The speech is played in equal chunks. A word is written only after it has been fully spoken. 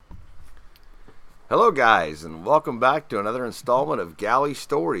Hello, guys, and welcome back to another installment of Galley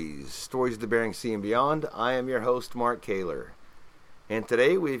Stories, Stories of the Bering Sea and Beyond. I am your host, Mark Kaler, and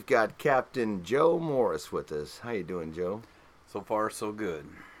today we've got Captain Joe Morris with us. How you doing, Joe? So far, so good.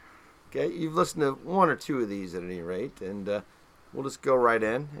 Okay, you've listened to one or two of these at any rate, and we'll just go right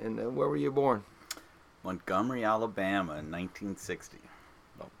in. And where were you born? Montgomery, Alabama in 1960,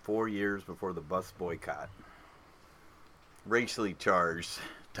 about 4 years before the bus boycott. Racially charged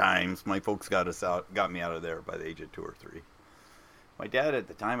times. My folks got me out of there by the age of 2 or 3. My dad at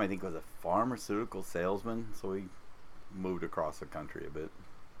the time, I think, was a pharmaceutical salesman, so he moved across the country a bit.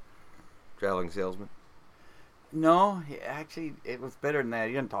 Traveling salesman? No, it was better than that.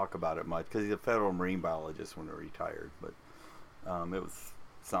 He didn't talk about it much because he's a federal marine biologist when he retired, but it was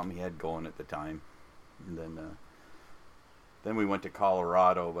something he had going at the time. And then we went to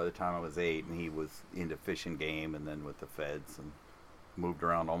Colorado by the time I was 8, and he was into fish and game, and then with the feds, and moved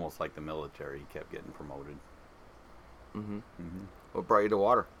around almost like the military. He kept getting promoted. What brought you to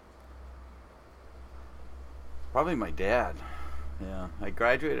water? Probably my dad. Yeah, I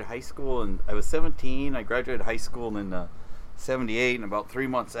graduated high school, and I was 17. I graduated high school in 78, and about 3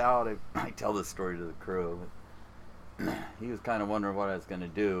 months out, I tell this story to the crew. He was kind of wondering what I was going to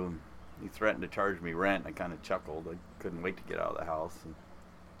do. He threatened to charge me rent. I kind of chuckled. I couldn't wait to get out of the house,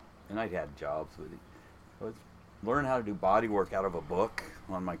 and I'd had jobs with it. I was learning how to do body work out of a book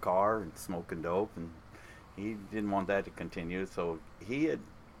on my car and smoking dope, and he didn't want that to continue, so he had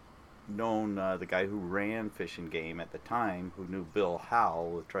known the guy who ran Fish and Game at the time, who knew Bill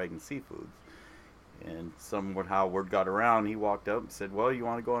Howell with Dragon Seafoods. And somehow word got around. He walked up and said, "Well, you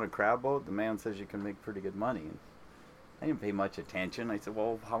want to go on a crab boat? The man says you can make pretty good money." And I didn't pay much attention. I said,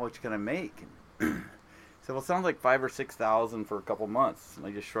 "Well, how much can I make?" And he said, "Well, it sounds like $5,000 or $6,000 for a couple months." And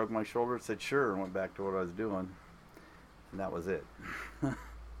I just shrugged my shoulders, said, "Sure," and went back to what I was doing. And that was it.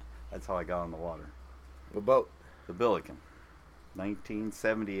 That's how I got on the water. What boat? The Billiken.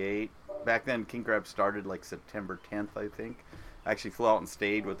 1978. Back then, king crab started like September 10th, I think. I actually flew out and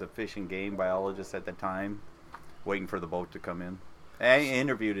stayed with a fish and game biologist at the time, waiting for the boat to come in. I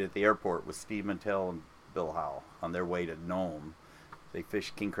interviewed at the airport with Steve Mantell and Bill Howell on their way to Nome. They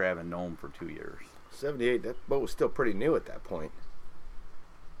fished king crab in Nome for 2 years. 78, that boat was still pretty new at that point.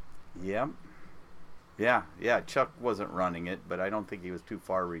 Yeah. Chuck wasn't running it, but I don't think he was too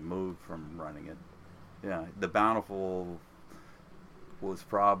far removed from running it. Yeah, the Bountiful was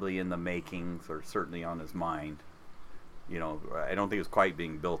probably in the makings, or certainly on his mind. You know, I don't think it was quite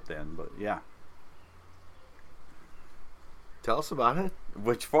being built then, but yeah. Tell us about it.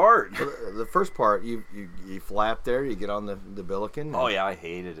 Which part? The first part, you flap there, you get on the Billiken. Oh yeah, I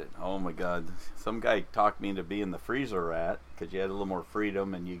hated it. Oh my God. Some guy talked me into being the freezer rat because you had a little more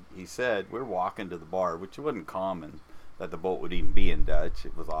freedom, and he said, we're walking to the bar, which wasn't common that the boat would even be in Dutch.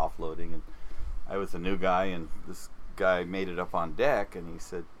 It was offloading, and I was a new guy, and this guy made it up on deck, and he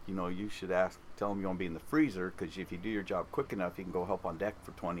said, you know, you should tell him you want to be in the freezer, because if you do your job quick enough, you can go help on deck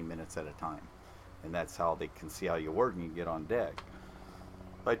for 20 minutes at a time. And that's how they can see how you work, and you can get on deck.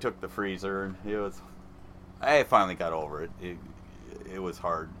 I took the freezer, and I finally got over it. It was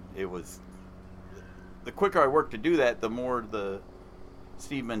hard. The quicker I worked to do that, the more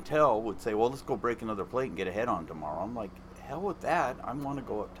Steve Mantell would say, well, let's go break another plate and get a head on tomorrow. I'm like, hell with that. I want to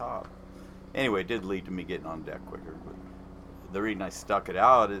go up top. Anyway, it did lead to me getting on deck quicker. But the reason I stuck it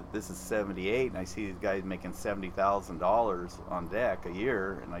out is this is 78, and I see these guys making $70,000 on deck a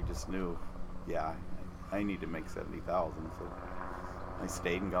year, and I just knew, yeah, I need to make $70,000. So I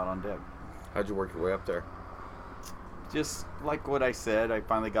stayed and got on deck. How'd you work your way up there? Just like what I said, I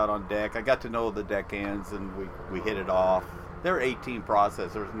finally got on deck. I got to know the deckhands, and we hit it off. There were 18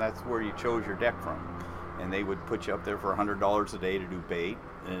 processors, and that's where you chose your deck from. And they would put you up there for $100 a day to do bait,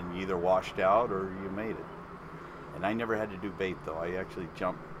 and you either washed out or you made it. And I never had to do bait, though. I actually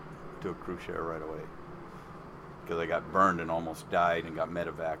jumped to a cruise share right away because I got burned and almost died and got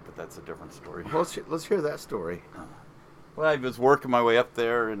medevac, but that's a different story. Well, let's hear that story. Well, I was working my way up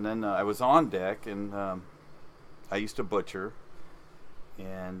there, and then I was on deck, and I used to butcher.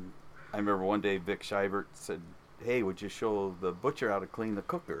 And I remember one day Vic Shivert said, hey, would you show the butcher how to clean the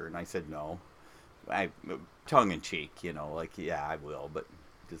cooker? And I said no. Tongue in cheek, you know, like, yeah, I will, but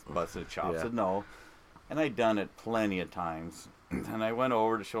just busted a chop. Yeah. Said no. And I'd done it plenty of times. And I went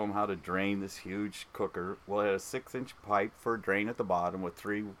over to show him how to drain this huge cooker. Well, it had a 6-inch pipe for a drain at the bottom with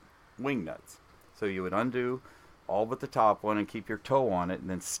 3 wing nuts. So you would undo all but the top one and keep your toe on it, and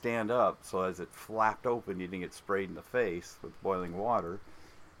then stand up so as it flapped open, you didn't get sprayed in the face with boiling water.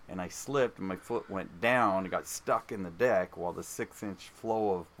 And I slipped, and my foot went down and got stuck in the deck while the 6-inch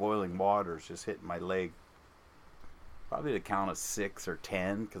flow of boiling water is just hitting my leg. probably the count of 6 or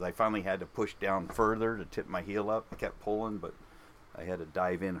 10, because I finally had to push down further to tip my heel up. I kept pulling, but I had to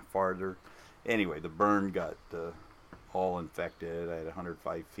dive in farther. Anyway, the burn got all infected. I had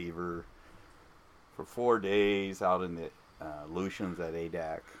 105 fever for 4 days out in the Lucians at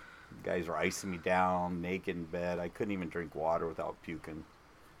Adak. The guys were icing me down, naked in bed. I couldn't even drink water without puking.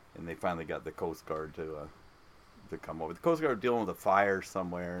 And they finally got the Coast Guard to come over. The Coast Guard were dealing with a fire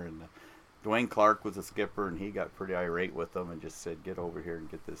somewhere, and Dwayne Clark was the skipper, and he got pretty irate with them and just said, "Get over here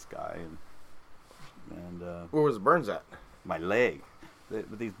and get this guy." And where was the burns at? My leg.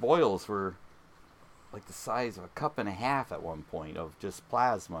 These boils were like the size of a cup and a half at one point of just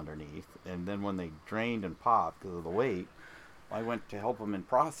plasma underneath. And then when they drained and popped because of the weight, I went to help them in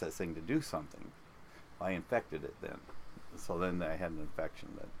processing to do something. I infected it then. So then I had an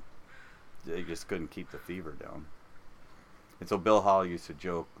infection that they just couldn't keep the fever down. And so Bill Hall used to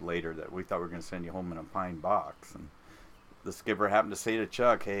joke later that we thought we were going to send you home in a pine box. And the skipper happened to say to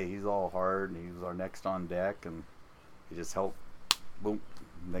Chuck, "Hey, he's all hard, and he was our next on deck." And he just helped. Boom.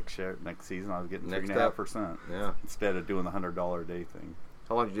 Next season, I was getting 3.5%. Yeah. Instead of doing the $100 a day thing.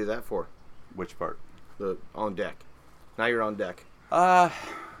 How long did you do that for? Which part? The on deck. Now you're on deck.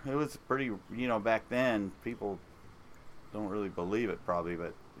 It was pretty. Back then people don't really believe it probably,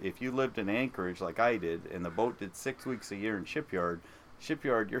 but if you lived in Anchorage like I did, and the boat did 6 weeks a year in shipyard,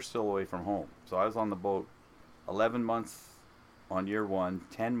 you're still away from home. So I was on the boat 11 months on year 1,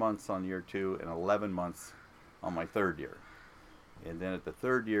 10 months on year 2, and 11 months on my 3rd year. And then at the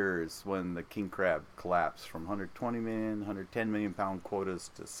 3rd year is when the king crab collapsed from 120 million, 110 million pound quotas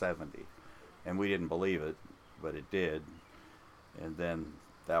to 70. And we didn't believe it, but it did. And then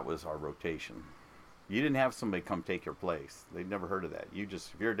that was our rotation. You didn't have somebody come take your place. They'd never heard of that.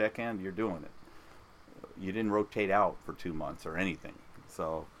 If you're a deckhand, you're doing it. You didn't rotate out for 2 months or anything.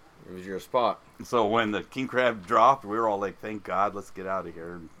 So it was your spot. So when the king crab dropped, we were all like, "Thank God, let's get out of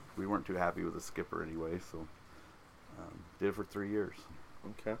here." And we weren't too happy with the skipper anyway, so did it for 3 years.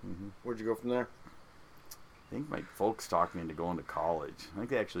 Okay. Mm-hmm. Where'd you go from there? I think my folks talked me into going to college. I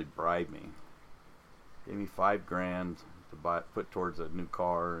think they actually bribed me. Gave me $5,000 to put towards a new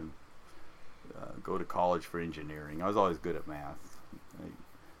car and go to college for engineering. I was always good at math.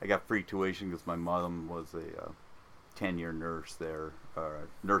 I got free tuition because my mom was a 10-year nurse there,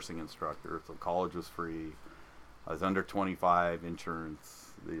 nursing instructor. So college was free. I was under 25,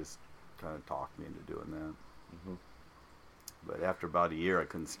 insurance. They just kind of talked me into doing that. Mm-hmm. But after about a year, I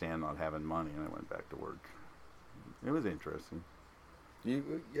couldn't stand not having money, and I went back to work. It was interesting.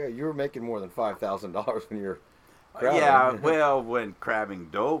 You were making more than $5,000 when you're crabbing. Yeah, well, when crabbing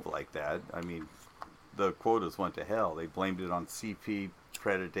dove like that, I mean, the quotas went to hell. They blamed it on CP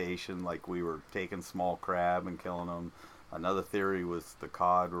predation, like we were taking small crab and killing them. Another theory was the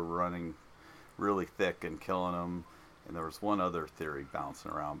cod were running really thick and killing them. And there was one other theory bouncing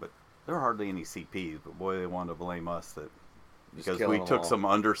around, but there were hardly any CPs. But boy, they wanted to blame us because we took some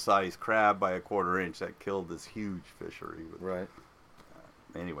undersized crab by a 1/4 inch that killed this huge fishery. Right.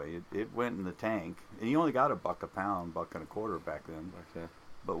 Anyway, it went in the tank, and you only got $1 a pound, $1.25 back then. Okay.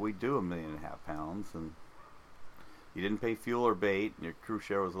 But we do 1.5 million pounds, and you didn't pay fuel or bait, and your crew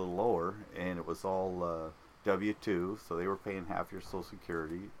share was a little lower, and it was all W-2, so they were paying half your Social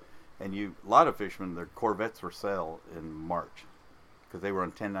Security. And a lot of fishermen, their Corvettes were sale in March because they were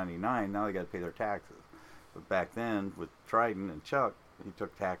on 1099. Now they got to pay their taxes. But back then, with Trident and Chuck, you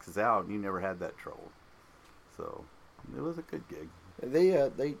took taxes out, and you never had that trouble. So it was a good gig. They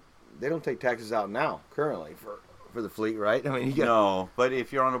don't take taxes out now currently for the fleet, right? I mean, no, but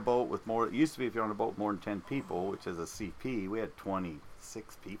if you're on a boat with more, it used to be if you're on a boat with more than 10 people, which is a CP, we had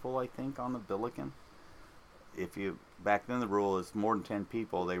 26 people, I think, on the Billiken. Back then the rule is more than 10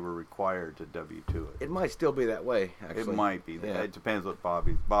 people, they were required to W-2 it. It might still be that way, actually. It might be. Yeah. It depends what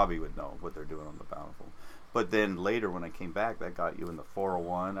Bobby would know what they're doing on the Bountiful. But then later when I came back, that got you in the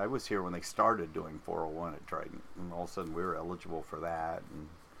 401. I was here when they started doing 401 at Trident, and all of a sudden we were eligible for that. And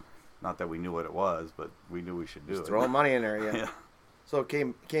not that we knew what it was, but we knew we should do it. Throwing money in there, yeah. Yeah. So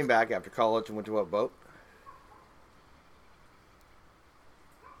came back after college and went to what boat?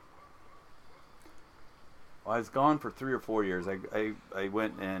 Well, I was gone for 3 or 4 years. I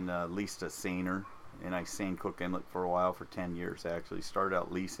went and leased a seiner, and I seined Cook Inlet for a while, for 10 years actually. Started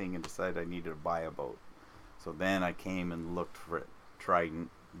out leasing and decided I needed to buy a boat. So then I came and looked for Trident.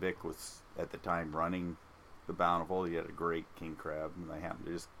 Vic was at the time running the Bountiful. He had a great king crab, and I happened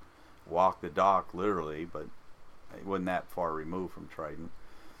to just walk the dock literally, but it wasn't that far removed from Trident.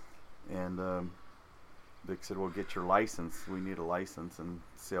 And Vic said, "Well, get your license. We need a license and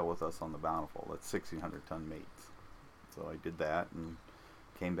sail with us on the Bountiful." That's 1,600-ton mates. So I did that and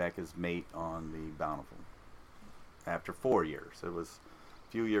came back as mate on the Bountiful. after 4 years. It was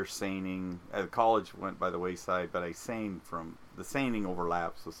a few years seining. College went by the wayside, but I seined from the seining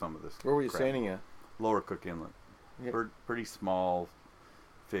overlaps with some of this. Where were you crap. seining at? Lower Cook Inlet. Yeah. Pretty small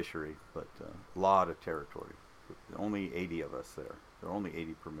fishery, but a lot of territory. Only 80 of us there. There were only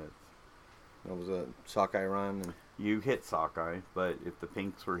 80 permits. That was a sockeye run. And You hit sockeye, but if the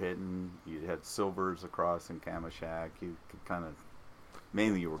pinks were hitting, you had silvers across in Kamishak. You could kind of,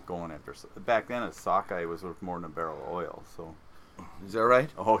 mainly you were going after. Back then, a sockeye was worth more than a barrel of oil. So, is that right?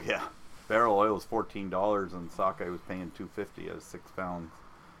 oh yeah, barrel of oil was $14, and sockeye was paying $2.50 at a 6-pound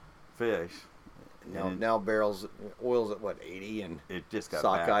fish. Now barrels oil's at what, 80, and It just got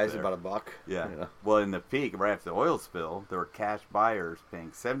sockeyes back there. about $1. Yeah. You know? Well, in the peak, right after the oil spill, there were cash buyers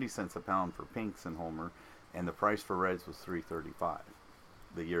paying 70 cents a pound for pinks in Homer, and the price for reds was $3.35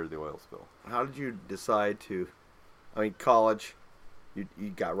 the year of the oil spill. How did you decide to? I mean, college, you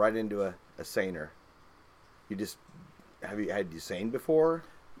got right into a seiner. You just had you seined before?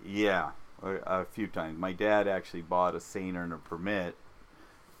 Yeah, a few times. My dad actually bought a seiner and a permit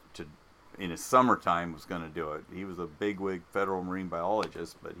to, in his summertime, was going to do it. He was a bigwig federal marine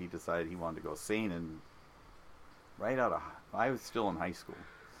biologist, but he decided he wanted to go seining right out of. I was still in high school,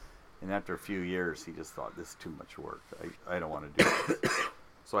 and after a few years, he just thought, this is too much work. I don't want to do this.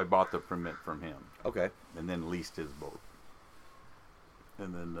 So I bought the permit from him. Okay. And then leased his boat.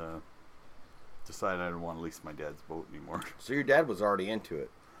 And then decided I didn't want to lease my dad's boat anymore. So your dad was already into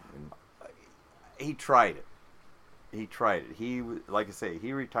it. And He tried it. He, like I say,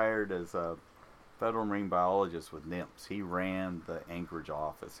 he retired as a federal marine biologist with NIMS. He ran the Anchorage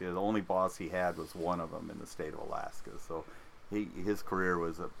office. The only boss he had was one of them in the state of Alaska. So his career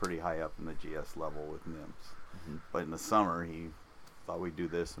was pretty high up in the GS level with NIMS. Mm-hmm. But in the summer, he thought we'd do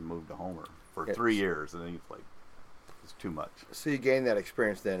this and moved to Homer for Yeah. 3 years. And then he's like, it's too much. So you gained that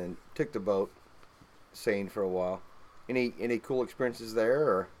experience then, and took the boat, seined for a while. Any cool experiences there,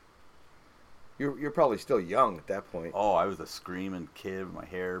 or you're probably still young at that point? Oh, I was a screaming kid with my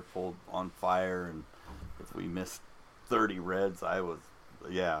hair pulled on fire, and if we missed 30 reds, I was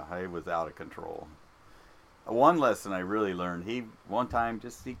out of control. One lesson I really learned, he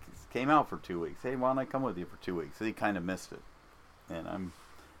came out for 2 weeks. Hey, why don't I come with you for 2 weeks? So he kind of missed it. And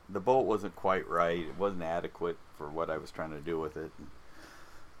the boat wasn't quite right. It wasn't adequate for what I was trying to do with it.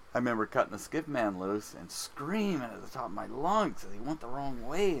 I remember cutting the skiff man loose and screaming at the top of my lungs that he went the wrong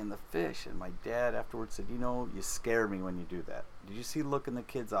way in the fish. And my dad afterwards said, you scare me when you do that. Did you see the look in the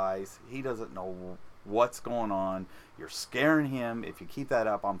kid's eyes? He doesn't know what's going on. You're scaring him. If you keep that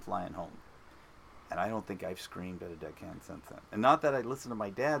up, I'm flying home. And I don't think I've screamed at a deckhand since then. And not that I listened to my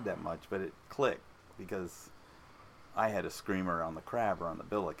dad that much, but it clicked because I had a screamer on the crab or on the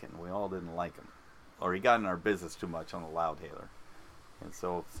billiken. We all didn't like him. Or he got in our business too much on the loudhailer. And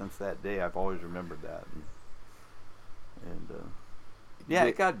so since that day, I've always remembered that.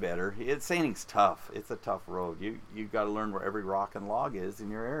 It got better. Seining's tough. It's a tough road. You got to learn where every rock and log is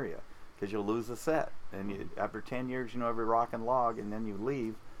in your area, because you'll lose the set. And after 10 years, you know every rock and log, and then you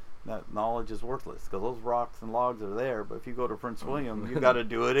leave. That knowledge is worthless, because those rocks and logs are there. But if you go to Prince William, you got to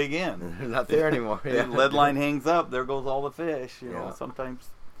do it again. They're not there anymore. The lead line hangs up. There goes all the fish. You know, Yeah. sometimes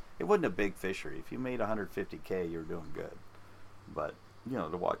it wasn't a big fishery. If you made $150K, you're doing good. But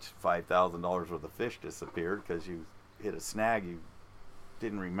to watch $5,000 worth of fish disappear because you hit a snag you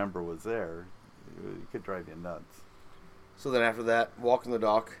didn't remember was there, it could drive you nuts. So then after that, walking the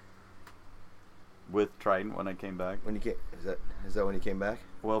dock. With Trident when I came back. When you came, is that when you came back?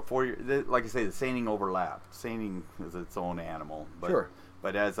 Well, 4 years. Like I say, the seining overlapped. Seining is its own animal. But, Sure.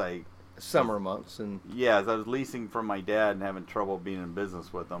 But as summer months and as I was leasing from my dad and having trouble being in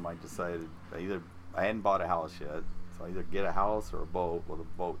business with him, I decided I hadn't bought a house yet, so either get a house or a boat. Well, the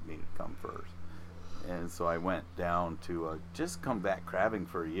boat needed to come first, and so I went down to just come back crabbing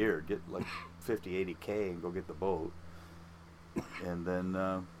for a year, get like 50-80K, and go get the boat, and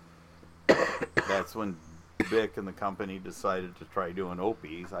then that's when Vic and the company decided to try doing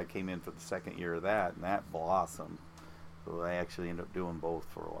Opies. I came in for the second year of that, and that blossomed. So I actually ended up doing both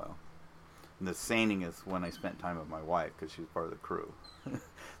for a while. And the seining is when I spent time with my wife, because she was part of the crew.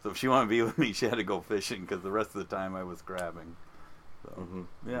 So if she wanted to be with me, she had to go fishing, because the rest of the time I was crabbing. So,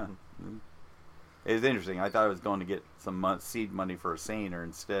 yeah. Mm-hmm. It was interesting. I thought I was going to get some seed money for a seiner.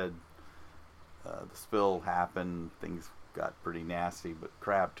 Instead, the spill happened. Things got pretty nasty, but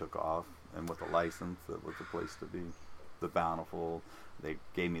crab took off. And with a license, that was the place to be. The Bountiful. They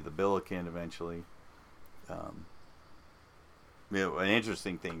gave me the Billiken eventually. An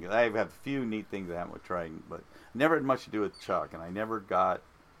interesting thing. I've had a few neat things that happened with Trident, but never had much to do with Chuck. And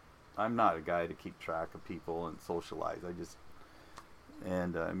I'm not a guy to keep track of people and socialize. I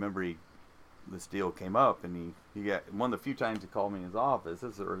remember he this deal came up, and he got one of the few times he called me in his office.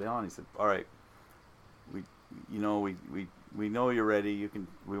 This is early on. He said, "All right, we know you're ready.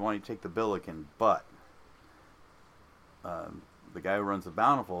 We want you to take the Billiken, but the guy who runs the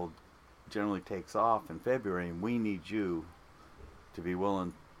Bountiful generally takes off in February, and we need you to be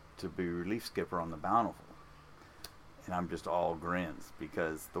willing to be relief skipper on the Bountiful." And I'm just all grins,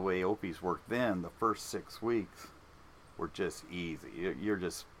 because the way Opies worked then, the first 6 weeks were just easy. You're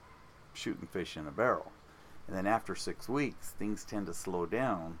just shooting fish in a barrel. And then after 6 weeks, things tend to slow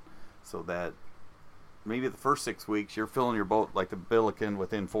down, so that maybe the first 6 weeks you're filling your boat like the Billiken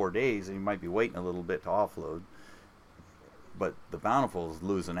within 4 days, and you might be waiting a little bit to offload. But the Bountiful is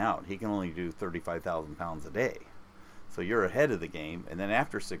losing out. He can only do 35,000 pounds a day. So you're ahead of the game. And then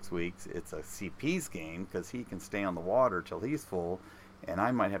after 6 weeks, it's a CP's game, because he can stay on the water till he's full, and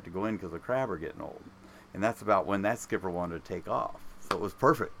I might have to go in because the crab are getting old. And that's about when that skipper wanted to take off. So it was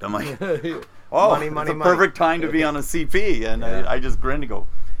perfect. I'm like, oh, it's a perfect time to be on a CP. And yeah. I just grinned and go,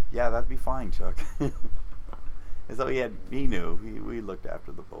 yeah, that'd be fine, Chuck. And so he knew. We looked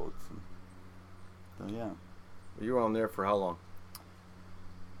after the boats. And so, yeah. You were on there for how long?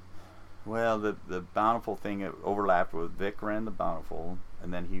 Well, the Bountiful thing overlapped with Vic ran the Bountiful,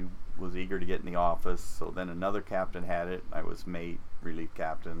 and then he was eager to get in the office. So then another captain had it. I was mate, relief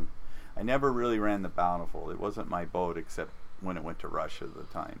captain. I never really ran the Bountiful. It wasn't my boat, except when it went to Russia at the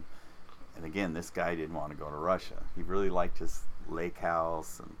time. And again, this guy didn't want to go to Russia. He really liked his lake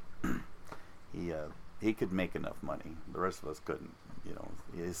house, and he could make enough money. The rest of us couldn't. You know,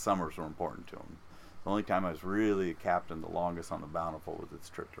 his summers were important to him. The only time I was really a captain the longest on the Bountiful was its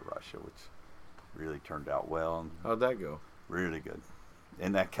trip to Russia, which really turned out well. And how'd that go? Really good.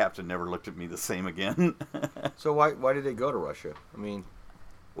 And that captain never looked at me the same again. So why did they go to Russia? I mean,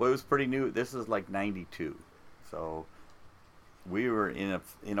 well, it was pretty new. This is like 92. So we were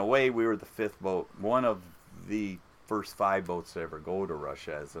in a way we were the fifth boat, one of the first 5 boats to ever go to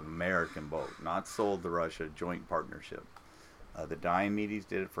Russia as an American boat, not sold to Russia, joint partnership. The Diomedes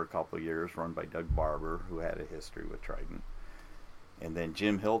did it for a couple of years, run by Doug Barber, who had a history with Trident. And then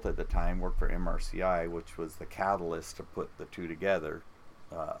Jim Hilt at the time worked for MRCI, which was the catalyst to put the two together.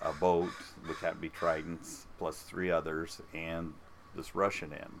 A boat, which had to be Tridents, plus 3 others, and this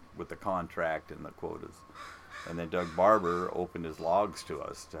Russian end with the contract and the quotas. And then Doug Barber opened his logs to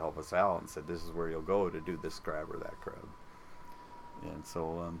us to help us out and said, this is where you'll go to do this crab or that crab. And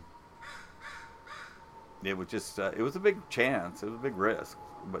so it was just, it was a big chance. It was a big risk.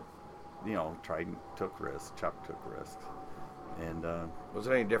 But, you know, Trident took risks. Chuck took risks. And was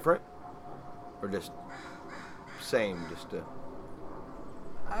it any different? Or just same,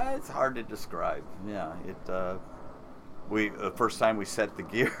 it's hard to describe. Yeah, the first time we set the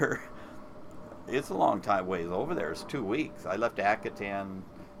gear, it's a long time ways over there. It's 2 weeks. I left Akutan,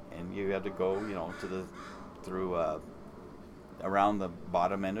 and you had to go, you know, through around the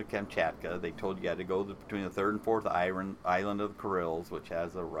bottom end of Kamchatka. They told you had to go between the 3rd and 4th island of the Kurils, which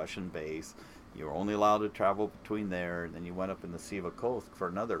has a Russian base. You were only allowed to travel between there, and then you went up in the Siva Coast for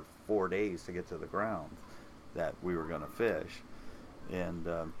another 4 days to get to the grounds that we were going to fish. And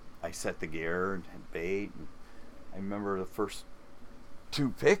I set the gear and had bait. And I remember the first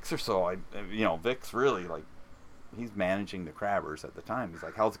 2 picks or so. Vic's really like, he's managing the crabbers at the time. He's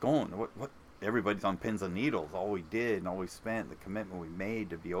like, "How's it going? What? Everybody's on pins and needles. All we did and all we spent, the commitment we made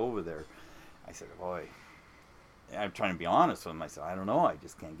to be over there." I said, "Boy," I'm trying to be honest with him. I said, "I don't know. I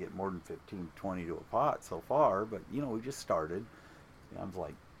just can't get more than 15, 20 to a pot so far. But, you know, we just started." I was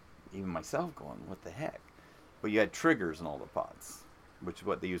like, even myself going, "What the heck?" But you had triggers in all the pots, which is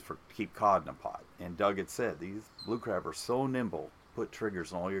what they use for keep cod in a pot. And Doug had said, these blue crab are so nimble, put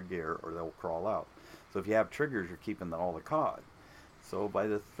triggers in all your gear or they'll crawl out. So if you have triggers, you're keeping all the cod. So by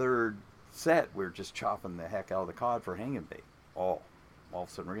the 3rd set, we were just chopping the heck out of the cod for hanging bait. All of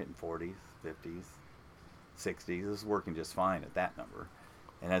a sudden we're getting 40s, 50s, 60s. This is working just fine at that number.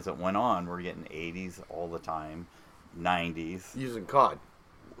 And as it went on, we're getting 80s all the time, 90s. Using cod.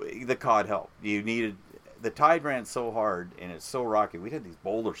 The cod helped. The tide ran so hard and it's so rocky. We had these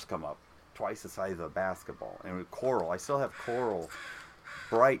boulders come up twice the size of a basketball, and with coral. I still have coral,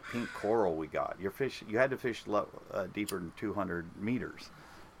 bright pink coral we got. You had to fish deeper than 200 meters,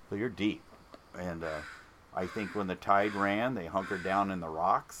 so you're deep. And I think when the tide ran, they hunkered down in the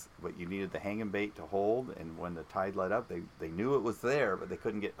rocks, but you needed the hanging bait to hold. And when the tide let up, they knew it was there, but they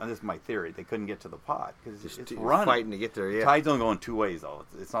couldn't get. And this is my theory. They couldn't get to the pot because it's running. Fighting to get there. Yeah. The tide's only going 2 ways though.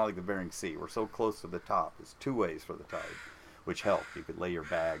 It's not like the Bering Sea. We're so close to the top. It's 2 ways for the tide, which helped. You could lay your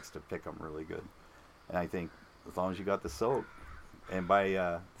bags to pick them really good. And I think as long as you got the soak, and by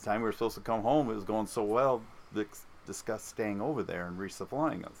the time we were supposed to come home, it was going so well. They discussed staying over there and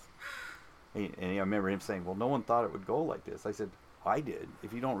resupplying us. And I remember him saying, well, no one thought it would go like this. I said, I did.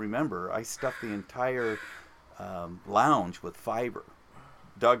 If you don't remember, I stuffed the entire lounge with fiber.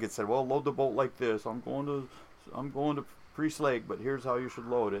 Doug had said, well, load the boat like this. I'm going to Priest Lake, but here's how you should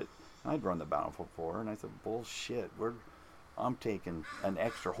load it. And I'd run the Bountiful 4, and I said, bullshit. I'm taking an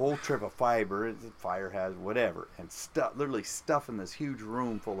extra whole trip of fiber, fire hazard, whatever, and literally stuffing this huge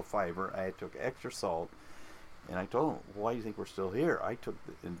room full of fiber. I took extra salt, and I told him, why do you think we're still here?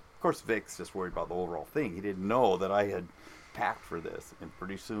 And of course, Vic's just worried about the overall thing. He didn't know that I had packed for this, and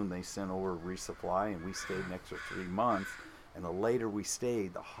pretty soon they sent over resupply, and we stayed an extra 3 months. And the later we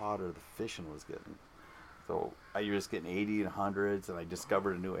stayed, the hotter the fishing was getting. So you're just getting 80 and 100s, and I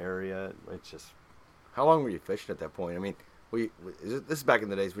discovered a new area. It's just. How long were you fishing at that point? I mean, this is back in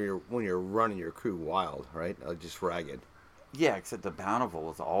the days when you're running your crew wild, right? Just ragged. Yeah, except the Bountiful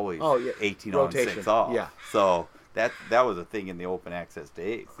was always 18 rotation. on 6 off. Yeah. So that was a thing in the open access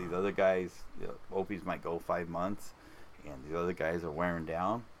days. These other guys, Opies might go 5 months, and the other guys are wearing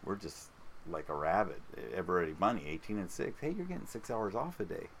down. We're just like a rabbit. Everybody money, 18 and 6. Hey, you're getting 6 hours off a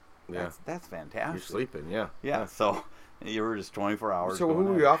day. That's fantastic. You're sleeping, yeah. Yeah, so you were just 24 hours. So who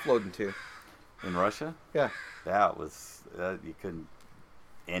were you offloading to? In Russia? Yeah. That was, you couldn't,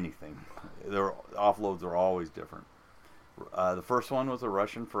 anything. Offloads were always different. The first one was a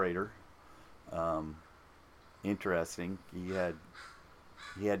Russian freighter. Interesting. He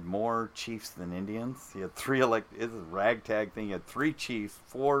had more chiefs than Indians. He had three it's a ragtag thing. He had 3 chiefs,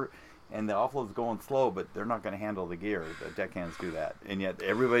 4, and the offload's going slow, but they're not going to handle the gear. The deckhands do that. And yet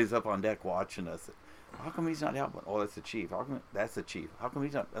everybody's up on deck watching us. How come he's not helping? Oh, that's the chief. How come that's the chief? How come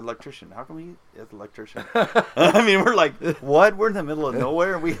he's not electrician? How come he's an electrician? I mean, we're like, what? We're in the middle of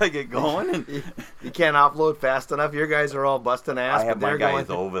nowhere, and we gotta get going. And you can't offload fast enough. Your guys are all busting ass. I have but my they're guys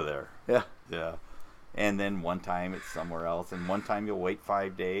going over there. Yeah. Yeah. And then one time it's somewhere else, and one time you'll wait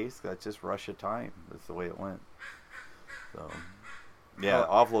 5 days. That's just Russia time. That's the way it went. So, yeah,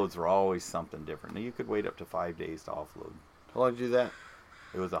 offloads were always something different. You could wait up to 5 days to offload. How long did you do that?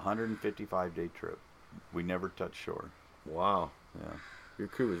 It was a 155-day trip. We never touched shore. Wow. Yeah. Your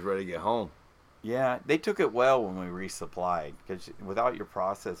crew was ready to get home. Yeah, they took it well when we resupplied, because without your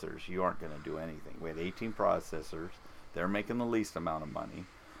processors, you aren't going to do anything. We had 18 processors. They're making the least amount of money.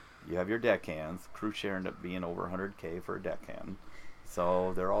 You have your deckhands. Crew share ended up being over $100K for a deckhand.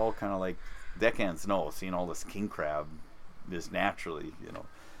 So they're all kind of like, deckhands know, seeing all this king crab just naturally,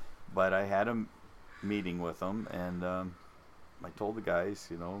 But I had a meeting with them, and I told the guys,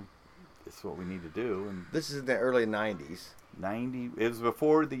 this is what we need to do. And this is in the early 90s. It was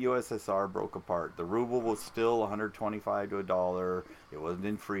before the USSR broke apart. The ruble was still 125 to $1. It wasn't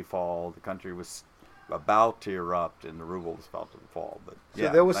in free fall. The country was about to erupt, and the ruble was about to fall. But so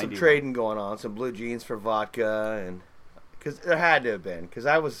there was some trading going on, some blue jeans for vodka, and because there had to have been. Because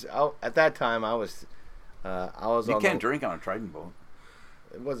at that time I was. You can't drink on a Trident boat.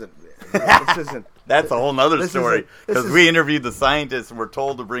 It wasn't. This isn't. That's a whole nother story. Because we interviewed the scientists and were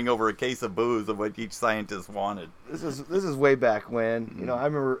told to bring over a case of booze of what each scientist wanted. This is way back when. I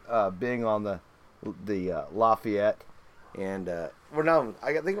remember being on the Lafayette, and I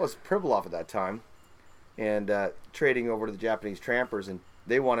think it was Pribilof at that time, and trading over to the Japanese trampers, and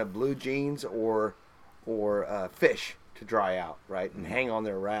they wanted blue jeans or fish to dry out, right, and hang on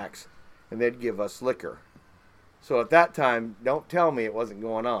their racks, and they'd give us liquor. So at that time, don't tell me it wasn't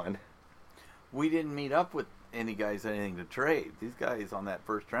going on. We didn't meet up with any guys anything to trade. These guys on that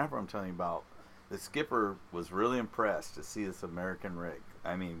first tramper I'm telling you about, the skipper was really impressed to see this American rig.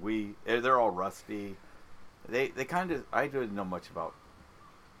 I mean, they're all rusty. They kind of, I didn't know much about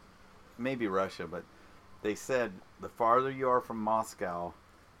maybe Russia, but they said the farther you are from Moscow,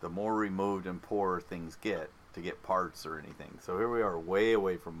 the more removed and poorer things get to get parts or anything. So here we are way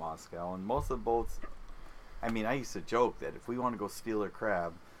away from Moscow, and most of the boats, I used to joke that if we want to go steal a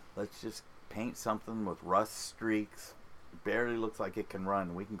crab, let's just paint something with rust streaks, barely looks like it can run,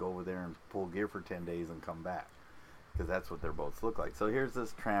 and we can go over there and pull gear for 10 days and come back, because that's what their boats look like. So here's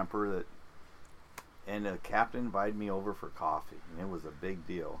this tramper and the captain invited me over for coffee, and it was a big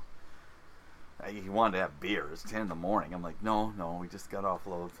deal. He wanted to have beer. It's 10 in the morning. I'm like, no, we just got off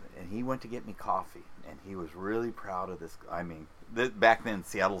loads. And he went to get me coffee, and he was really proud of this. Back then,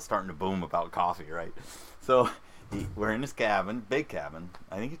 Seattle was starting to boom about coffee, right? So we're in his cabin, big cabin.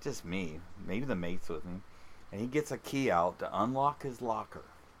 I think it's just me, maybe the mate's with me. And he gets a key out to unlock his locker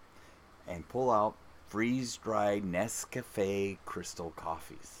and pull out freeze-dried Nescafe crystal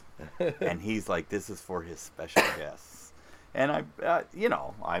coffees. And he's like, this is for his special guests. And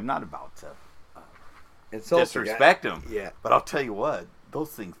I'm not about to disrespect him. Yeah. But I'll tell you what, those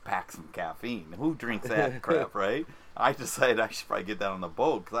things pack some caffeine. Who drinks that crap, right? I decided I should probably get that on the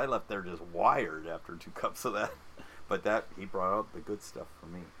boat because I left there just wired after 2 cups of that. But that, he brought out the good stuff for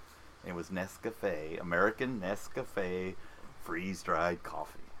me. It was Nescafe, American Nescafe freeze-dried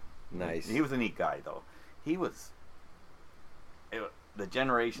coffee. Nice. He was a neat guy, though. The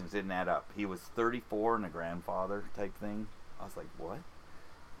generations didn't add up. He was 34 and a grandfather type thing. I was like, what?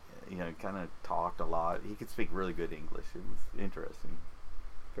 You know, he kind of talked a lot. He could speak really good English. It was interesting.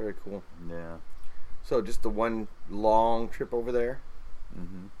 Very cool. Yeah. So just the one long trip over there?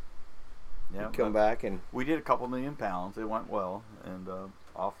 Mm-hmm. Yeah. You come back and... We did a couple million pounds. It went well. And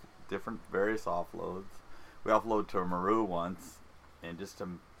off various offloads. We offloaded to a Maru once. And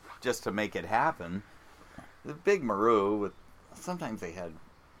just to make it happen, the big Maru with... Sometimes they had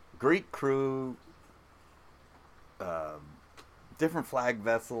Greek crew, different flag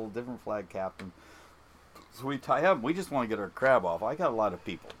vessel, different flag captain. So we tie up. We just want to get our crab off. I got a lot of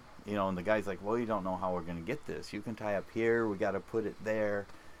people, you know, and the guy's like, well, you don't know how we're going to get this. You can tie up here. We got to put it there.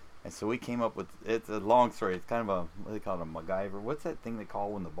 And so we came up with, it's a long story. It's kind of a, what do they call it, a MacGyver? What's that thing they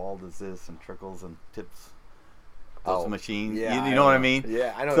call when the ball does this and trickles and tips? Those machines. Yeah, you know what I mean?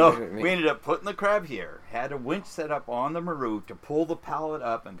 Yeah, I know so what you mean. We ended up putting the crab here, had a winch set up on the Maru to pull the pallet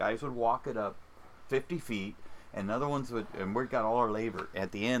up, and guys would walk it up 50 feet, and other ones would, and we got all our labor.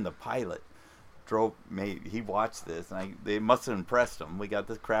 At the end, the pilot he watched this, and they must have impressed him. We got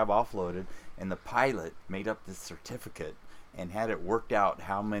this crab offloaded, and the pilot made up this certificate and had it worked out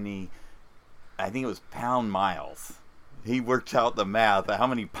how many, I think it was pound miles. He worked out the math of how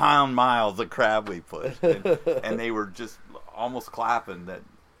many pound miles of crab we put. And they were just almost clapping that,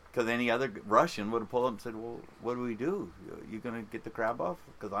 because any other Russian would have pulled up and said, well, what do we do? You going to get the crab off?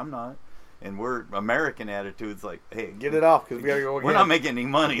 Because I'm not. And we're American attitudes like, hey, get it off because we got to go again. We're not making any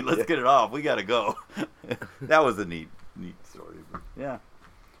money. Let's get it off. We got to go. That was a neat story. But yeah.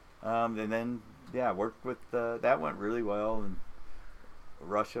 And then, yeah, worked with, that went really well. And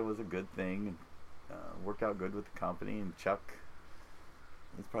Russia was a good thing. And, worked out good with the company, and Chuck,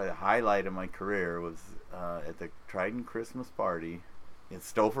 it's probably the highlight of my career, was at the Trident Christmas party in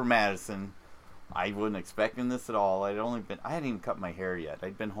Stouffer, Madison. I wasn't expecting this at all. I hadn't even cut my hair yet.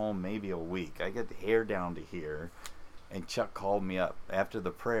 I'd been home maybe a week. I got the hair down to here, and Chuck called me up after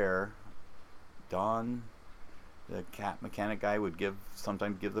the prayer. Don, the cat mechanic guy, would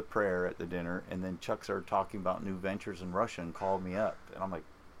sometimes give the prayer at the dinner, and then Chuck started talking about new ventures in Russia and called me up, and I'm like,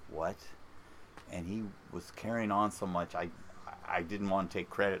 what? And he was carrying on so much, I didn't want to take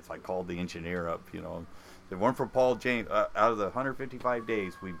credit, so I called the engineer up, you know. If it weren't for Paul James, out of the 155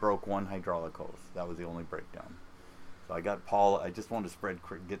 days, we broke one hydraulic hose. That was the only breakdown. So I got Paul, I just wanted to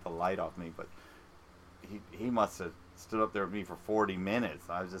get the light off me, but he must have stood up there with me for 40 minutes.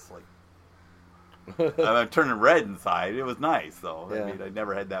 I was just like, I'm turning red inside. It was nice, though. Yeah. I mean, I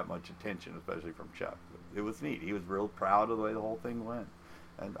never had that much attention, especially from Chuck. But it was neat. He was real proud of the way the whole thing went.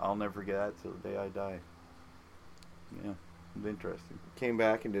 And I'll never forget that till the day I die. Yeah, it was interesting. Came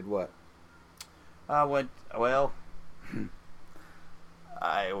back and did what? I was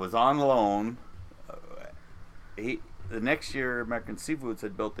on loan. The next year, American Seafoods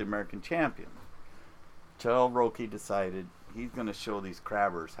had built the American Champion. Charles Roque decided he's going to show these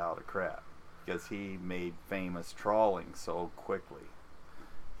crabbers how to crab, because he made famous trawling so quickly.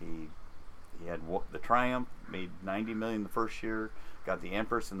 He had the Triumph, made $90 million the first year. Got the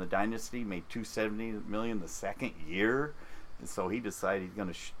Empress and the Dynasty, made $270 million the second year. And so he decided he's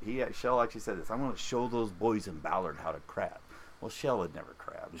going to... Shell actually said this, I'm going to show those boys in Ballard how to crab. Well, Shell had never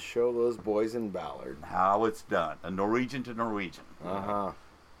crabbed. Show those boys in Ballard how it's done. A Norwegian to Norwegian. Uh-huh.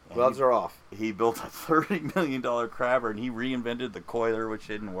 Gloves are off. He built a $30 million crabber, and he reinvented the coiler, which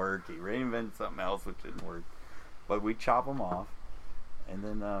didn't work. He reinvented something else, which didn't work. But we chop them off. And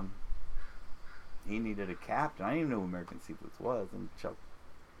then... he needed a captain. I didn't even know who American Seafoods was. And Chuck,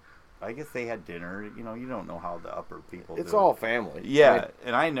 I guess they had dinner. You know, you don't know how the upper people do. It's all family. Yeah, right?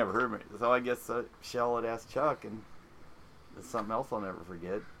 And I never heard of it. So I guess Shell had asked Chuck, and there's something else I'll never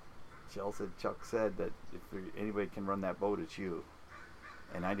forget. Chuck said that if anybody can run that boat, it's you.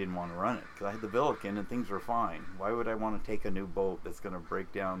 And I didn't want to run it because I had the Billiken and things were fine. Why would I want to take a new boat that's going to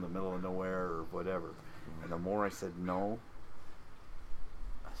break down in the middle of nowhere or whatever? And the more I said no,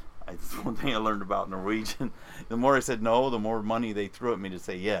 that's one thing I learned about Norwegian. The more I said no, the more money they threw at me to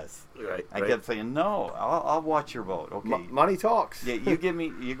say yes. Right. I kept saying no. I'll watch your boat. Okay. Money talks. Yeah. You go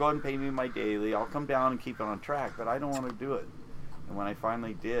ahead and pay me my daily. I'll come down and keep it on track. But I don't want to do it. And when I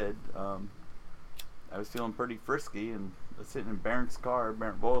finally did, I was feeling pretty frisky and I was sitting in Barent's car,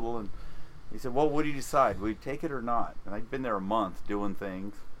 Barent Bodel, and he said, "Well, what do you decide? Will you take it or not?" And I'd been there a month doing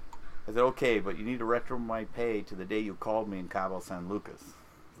things. I said, okay, but you need to retro my pay to the day you called me in Cabo San Lucas.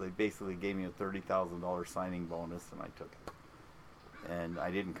 So they basically gave me a $30,000 signing bonus, and I took it. And I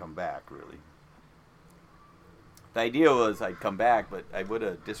didn't come back, really. The idea was I'd come back, but I would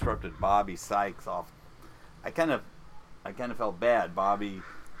have disrupted Bobby Sykes off. I kind of felt bad. Bobby,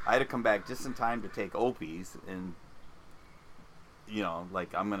 I had to come back just in time to take Opie's, and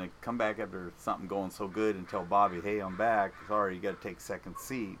like I'm gonna come back after something going so good and tell Bobby, hey, I'm back. Sorry, you got to take second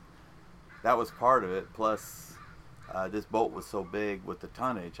seat. That was part of it. Plus, this boat was so big with the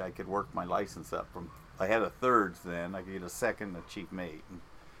tonnage, I could work my license up from. I had a thirds then. I could get a second, a chief mate,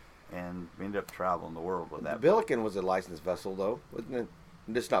 and we ended up traveling the world with that. Billiken was a licensed vessel, though, wasn't it?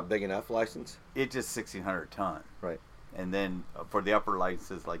 Just not big enough license. It's just 1,600 ton. Right. And then for the upper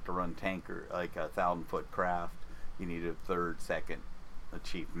licenses, like to run tanker, like a 1,000-foot craft, you need a third, second, a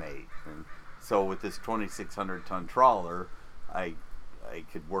chief mate. And so with this 2,600 ton trawler, I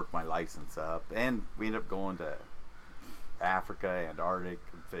could work my license up, and we ended up going to Africa, Antarctic,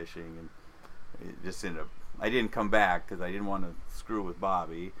 and fishing, and it just ended up. I didn't come back because I didn't want to screw with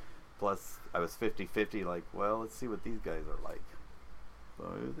Bobby. Plus, I was 50-50. Like, well, let's see what these guys are like. So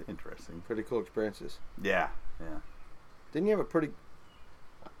it was interesting. Pretty cool experiences. Yeah. Didn't you have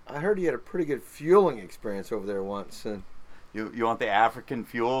I heard you had a pretty good fueling experience over there once. And you want the African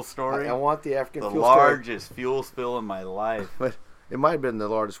fuel story? I want the African fuel story. The largest fuel spill in my life. But it might have been the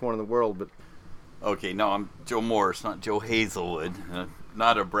largest one in the world, but... Okay, no, I'm Joe Morris, not Joe Hazelwood.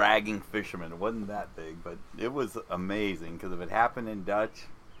 Not a bragging fisherman. It wasn't that big, but it was amazing because if it happened in Dutch,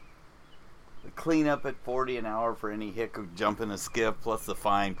 the cleanup at 40 an hour for any hick who jump in a skiff plus the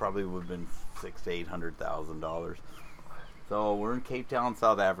fine probably would have been $600,000 to $800,000. So we're in Cape Town,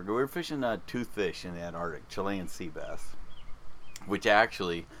 South Africa. We were fishing toothfish in the Antarctic, Chilean sea bass, which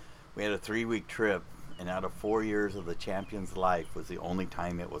actually we had a 3-week trip, and out of 4 years of the champion's life was the only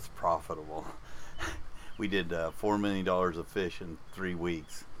time it was profitable. We did $4 million of fish in 3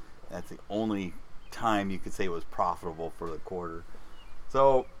 weeks. That's the only time you could say it was profitable for the quarter.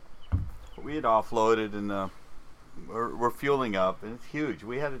 So we had offloaded, and we're fueling up, and it's huge.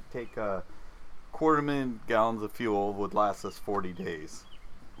 We had to take 250,000 gallons of fuel would last us 40 days.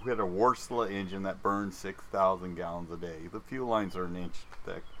 We had a Wärtsilä engine that burned 6,000 gallons a day. The fuel lines are an inch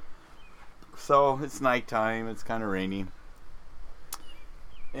thick. So it's nighttime. It's kind of rainy.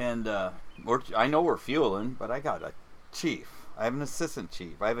 And I know we're fueling, but I got a chief. I have an assistant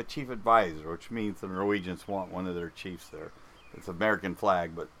chief. I have a chief advisor, which means the Norwegians want one of their chiefs there. It's American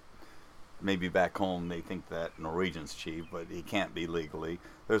flag, but maybe back home they think that Norwegian's chief, but he can't be legally.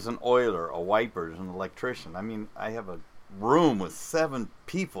 There's an oiler, a wiper, there's an electrician. I mean, I have a room with 7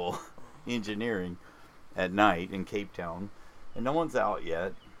 people engineering at night in Cape Town, and no one's out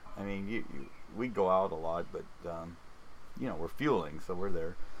yet. I mean, we go out a lot, but we're fueling, so we're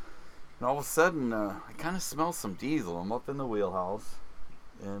there. And all of a sudden, I kind of smell some diesel. I'm up in the wheelhouse,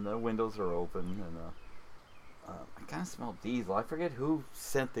 and the windows are open, and I kind of smell diesel. I forget who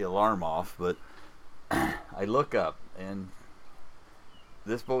sent the alarm off, but I look up, and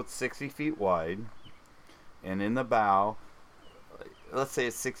this boat's 60 feet wide, and in the bow, let's say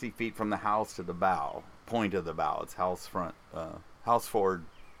it's 60 feet from the house to the bow, point of the bow. It's house forward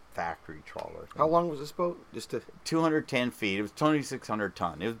factory trawler. How long was this boat? 210 feet. It was 2,600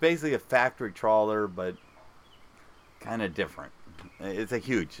 ton. It was basically a factory trawler, but kind of different. It's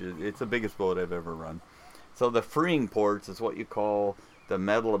the biggest boat I've ever run. So the freeing ports is what you call the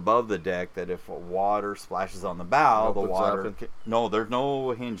metal above the deck, that if water splashes on the bow, the water... No, there's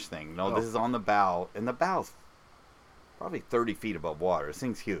no hinge thing. No, This is on the bow, and the bow's probably 30 feet above water. This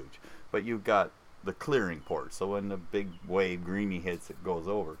thing's huge. But you've got the clearing port, so when the big wave greeny hits, it goes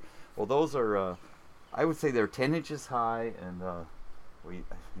over. Well, those are, I would say they're 10 inches high, and we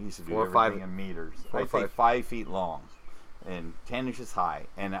used to do everything in meters. I think 5 feet long and 10 inches high.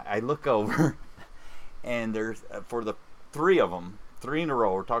 And I look over, and there's, for the 3 of them, 3 in a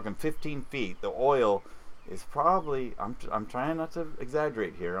row, we're talking 15 feet. The oil is probably, I'm trying not to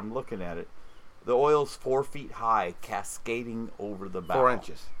exaggerate here, I'm looking at it. The oil's 4 feet high, cascading over the bow. 4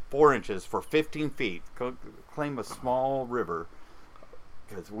 inches. 4 inches for 15 feet. Claim a small river,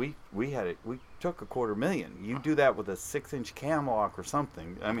 because we took $250,000. You do that with a 6-inch Camlock or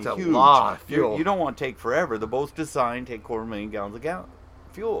something. I mean, it's huge. A lot of fuel. You don't want to take forever. The boat's designed to take 250,000 gallons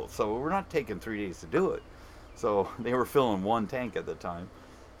of fuel, so we're not taking 3 days to do it. So they were filling 1 tank at the time.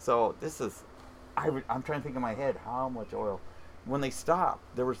 So this is, I'm trying to think in my head how much oil. When they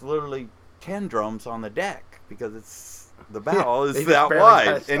stopped, there was literally 10 drums on the deck, because the bow is that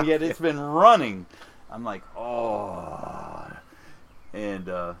wide, and yet it's been running. I'm like, oh. And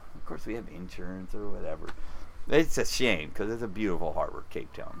of course we have insurance or whatever. It's a shame because it's a beautiful harbor,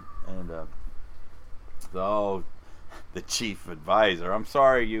 Cape Town. And so the chief advisor, I'm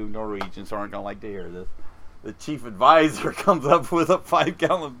sorry you Norwegians aren't going to like to hear this. The chief advisor comes up with a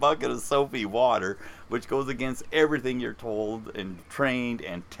 5-gallon bucket of soapy water, which goes against everything you're told and trained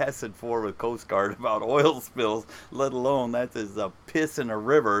and tested for with Coast Guard about oil spills, let alone that is a piss in a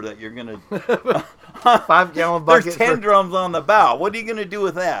river that you're going to... 5-gallon bucket. There's 10 drums on the bow. What are you going to do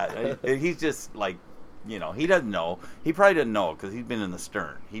with that? He's just like, he doesn't know. He probably doesn't know because he's been in the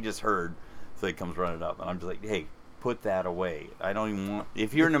stern. He just heard, so he comes running up. And I'm just like, hey, put that away. I don't even want...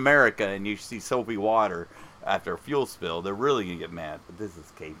 If you're in America and you see soapy water after a fuel spill, they're really gonna get mad. But this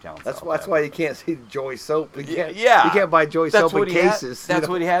is Cape Town. That's why you can't see Joy soap. You can't buy Joy that's soap in cases. That's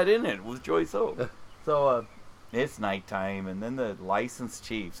what he had in it was Joy soap. So it's nighttime, and then the licensed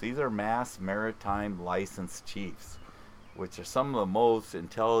chiefs. These are Mass Maritime licensed chiefs, which are some of the most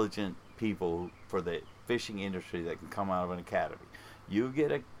intelligent people for the fishing industry that can come out of an academy. You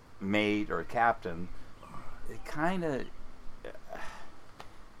get a mate or a captain, it kind of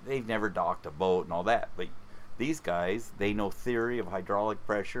they've never docked a boat and all that, but these guys, they know theory of hydraulic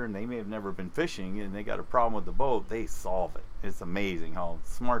pressure, and they may have never been fishing, and they got a problem with the boat, they solve it. It's amazing how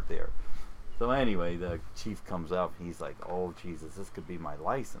smart they are. So anyway, the chief comes up, he's like, oh Jesus, this could be my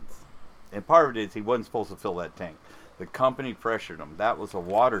license. And part of it is he wasn't supposed to fill that tank. The company pressured him. That was a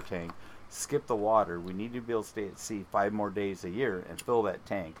water tank. Skip the water. We need to be able to stay at sea 5 more days a year and fill that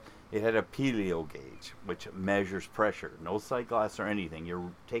tank. It had a Pelio gauge, which measures pressure. No sight glass or anything.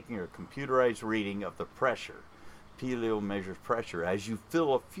 You're taking a computerized reading of the pressure. Pelio measures pressure as you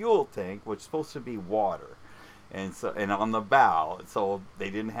fill a fuel tank, which is supposed to be water. And on the bow, so they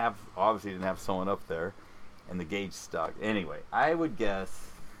obviously didn't have someone up there, and the gauge stuck. Anyway, I would guess,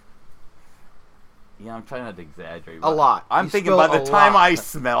 I'm trying not to exaggerate. A lot. I'm thinking by the time I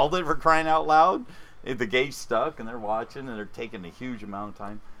smelled it, for crying out loud, if the gauge stuck and they're watching and they're taking a huge amount of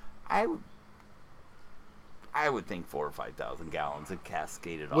time, I would think 4,000 or 5,000 gallons had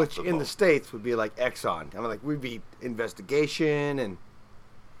cascaded off Which the in boat. the States would be like Exxon. We'd be investigation and...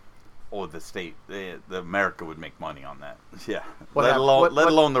 Oh, the America would make money on that. Yeah. What let happened?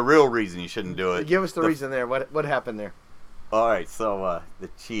 alone the real reason you shouldn't do it. Give us the reason there. What happened there? All right, so the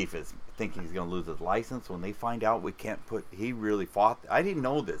chief is thinking he's going to lose his license. When they find out we can't he really fought. I didn't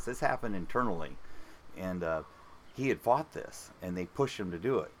know this. This happened internally. And he had fought this, and they pushed him to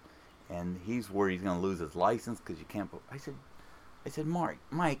do it. And he's worried he's going to lose his license because you can't. I said,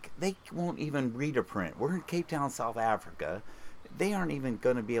 Mike, they won't even read a print. We're in Cape Town, South Africa. They aren't even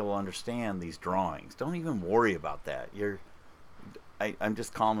going to be able to understand these drawings. Don't even worry about that. I'm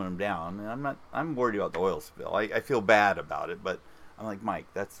just calming them down, and I'm worried about the oil spill. I feel bad about it, but I'm like, Mike,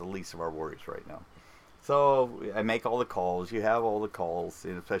 that's the least of our worries right now. So I make all the calls. You have all the calls,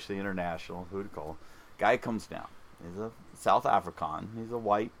 especially international. Who to call? Guy comes down. He's a South African. He's a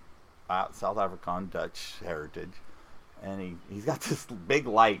white South African Dutch heritage, and he's got this big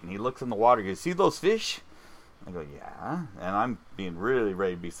light, and he looks in the water. He goes, "See those fish?" I go, "Yeah," and I'm being really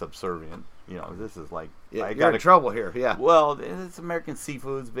ready to be subservient. This is like you're in trouble here. Yeah. Well, it's American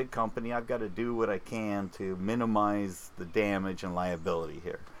Seafoods, big company. I've got to do what I can to minimize the damage and liability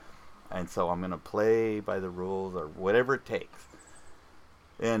here, and so I'm going to play by the rules or whatever it takes.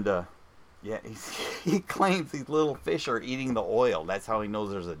 And he claims these little fish are eating the oil. That's how he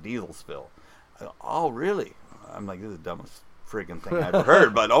knows there's a diesel spill. I go, oh, really? I'm like, this is the dumbest friggin' thing I've ever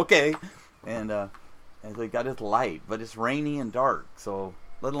heard, but okay. And so he got his light, but it's rainy and dark, so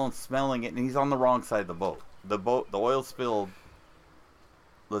let alone smelling it, and he's on the wrong side of the boat. The oil spilled,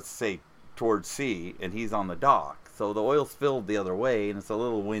 let's say, towards sea, and he's on the dock. So the oil spilled the other way, and it's a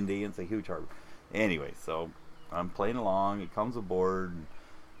little windy, and it's a huge harbor. Anyway, so I'm playing along. He comes aboard,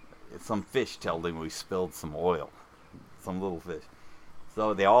 and some fish told him we spilled some oil, some little fish.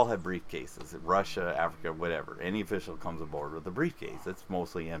 So they all have briefcases. Russia, Africa, whatever. Any official comes aboard with a briefcase. It's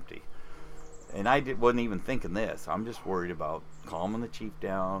mostly empty. And I wasn't even thinking this. I'm just worried about calming the chief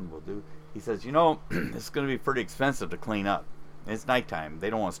down. He says, it's going to be pretty expensive to clean up. It's nighttime. They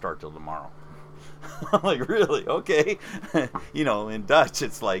don't want to start till tomorrow. I'm like, really? Okay. In Dutch,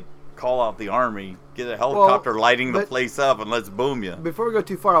 it's like, call out the army, get a helicopter lighting the place up, and let's boom you. Before we go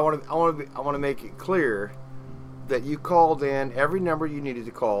too far, I want to make it clear that you called in every number you needed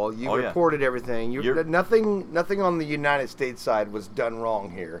to call. You reported everything. Nothing on the United States side was done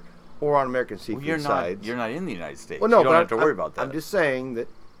wrong here, or on American Seafood side. You're not in the United States. Well, no, you don't have to worry about that. I'm just saying that.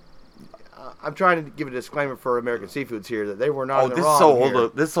 I'm trying to give a disclaimer for American Seafoods here that they were not in the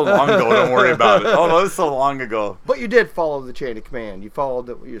wrong. This is so long ago. Don't worry about it. Oh no, this is so long ago. But you did follow the chain of command. You followed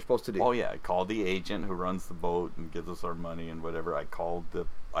what you're supposed to do. Oh yeah, I called the agent who runs the boat and gives us our money and whatever. I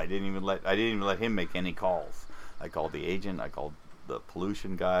didn't even let him make any calls. I called the agent. I called the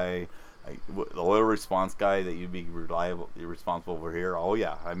pollution guy. The oil response guy that you'd be responsible over here. Oh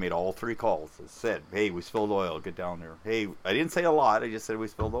yeah, I made all 3 calls. I said, hey, we spilled oil. Get down there. Hey, I didn't say a lot. I just said we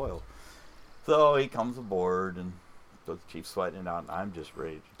spilled oil. So he comes aboard, and the chief's sweating it out, and I'm just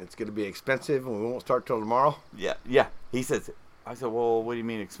raged. It's going to be expensive, and we won't start till tomorrow. Yeah. He says, I said, well, what do you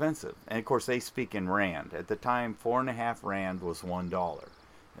mean expensive? And of course, they speak in rand. At the time, 4.5 rand was $1.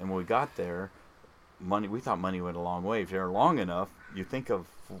 And when we got there, we thought money went a long way. If you're long enough, you think of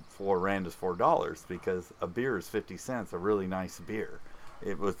 4 rand as $4 because a beer is 50 cents, a really nice beer.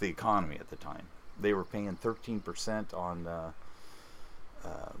 It was the economy at the time. They were paying 13% on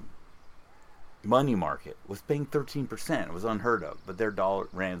money market. Was paying 13%. It was unheard of, but their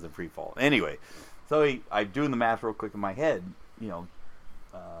rands in free fall. Anyway, so I do the math real quick in my head.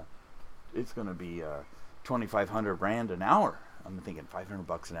 It's going to be 2,500 rand an hour. I'm thinking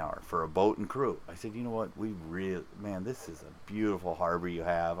 $500 an hour for a boat and crew. I said, you know what? This is a beautiful harbor you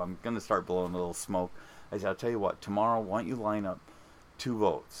have. I'm going to start blowing a little smoke. I said, I'll tell you what, tomorrow, why don't you line up 2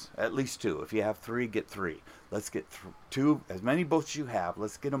 boats? At least 2. If you have 3, get 3. Let's get 2, as many boats as you have.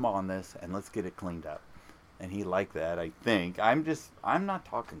 Let's get them on this, and let's get it cleaned up. And he liked that, I think. I'm not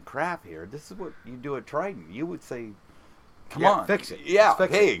talking crap here. This is what you do at Trident. You would say, come on. Fix it. Yeah,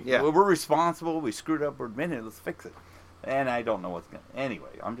 fix hey, it. Yeah. We're responsible. We screwed up. We're admitting. Let's fix it. And I don't know what's going to...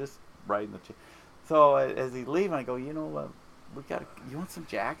 Anyway, I'm just riding the... So as he leaves, I go, you want some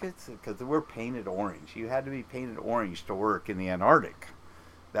jackets? Because we're painted orange. You had to be painted orange to work in the Antarctic.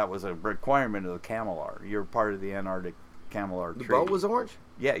 That was a requirement of the Camelar. You're part of the Antarctic Camelar The Treaty. boat was orange?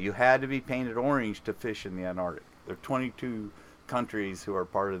 Yeah, you had to be painted orange to fish in the Antarctic. There are 22 countries who are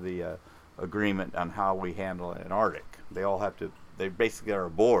part of the agreement on how we handle Antarctic. They all have to... They basically are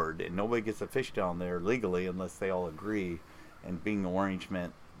aboard, and nobody gets to fish down there legally unless they all agree. And being orange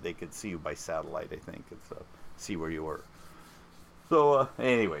meant they could see you by satellite, I think, and so see where you were. So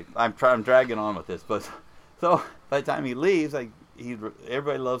anyway, I'm dragging on with this, but so by the time he leaves,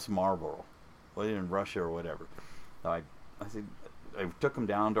 everybody loves Marlboro, whether in Russia or whatever. So I took him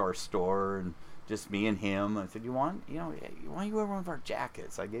down to our store, and just me and him. I said, why don't you wear one of our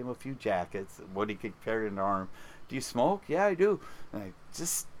jackets? I gave him a few jackets, what he could carry in the arm. Do you smoke? Yeah, I do. And I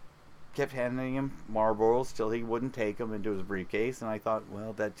just kept handing him Marlboros till he wouldn't take them into his briefcase. And I thought,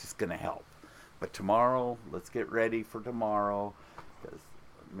 well, that's just going to help. But tomorrow, let's get ready for tomorrow. Because,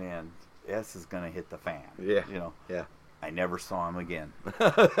 man, S is going to hit the fan. Yeah. Yeah. I never saw him again.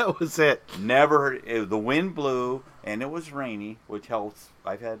 That was it. Never heard. The wind blew, and it was rainy, which helps.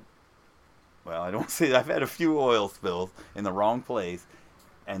 I've had a few oil spills in the wrong place.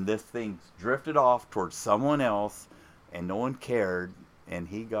 And this thing drifted off towards someone else, and no one cared, and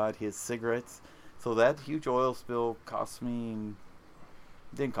he got his cigarettes. So that huge oil spill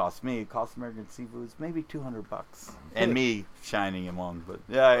didn't cost me, it cost American Seafoods maybe $200. And me shining him on. But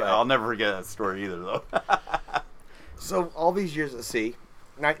yeah, I'll never forget that story either, though. So all these years at sea,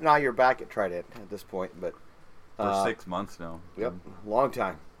 now you're back at Trident at this point, but... For 6 months now. Yep, long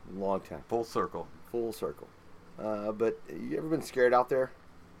time. Full circle. But you ever been scared out there?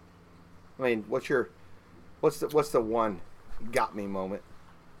 I mean, what's the one got me moment?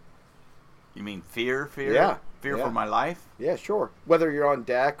 You mean fear? Yeah. Fear for my life? Yeah, sure. Whether you're on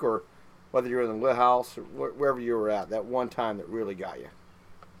deck or whether you're in the lit house or wherever you were at, that one time that really got you.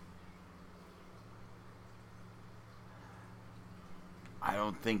 I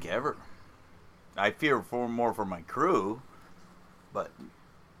don't think ever. I fear more for my crew, but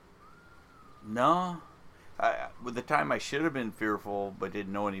no. With the time I should have been fearful but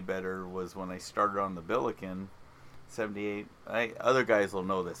didn't know any better was when I started on the Billiken, 78. Other guys will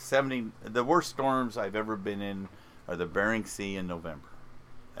know this. The worst storms I've ever been in are the Bering Sea in November.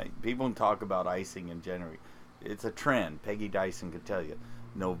 People talk about icing in January. It's a trend. Peggy Dyson could tell you.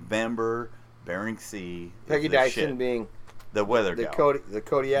 November, Bering Sea. Peggy Dyson being the weather gal. The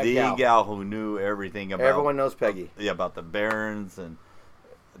Kodiak gal. The gal who knew everything about... Everyone knows Peggy. Yeah, about the Barons, and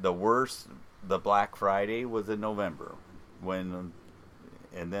the worst... The Black Friday was in November, and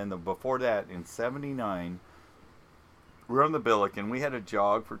then before that in '79, we were on the Billiken. We had a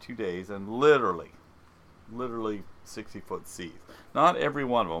jog for 2 days, and literally 60-foot seas. Not every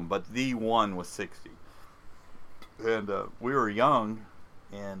one of them, but the one was 60. And we were young,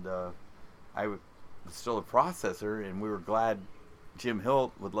 and I was still a processor, and we were glad Jim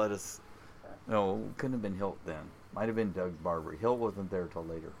Hilt would let us. No, couldn't have been Hilt then. Might have been Doug Barber. Hilt wasn't there till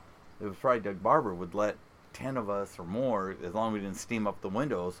later. It was probably Doug Barber would let 10 of us or more, as long as we didn't steam up the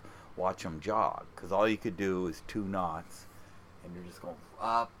windows, watch them jog. Because all you could do is 2 knots, and you're just going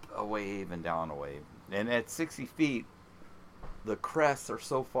up a wave and down a wave. And at 60 feet, the crests are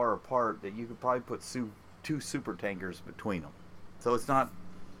so far apart that you could probably put 2 super tankers between them. So it's not,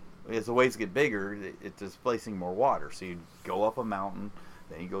 as the waves get bigger, it's displacing more water. So you go up a mountain,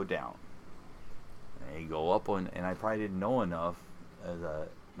 then you go down. And you go up one, and I probably didn't know enough as a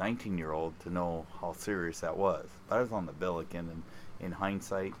 19-year-old to know how serious that was. But I was on the Billiken, and in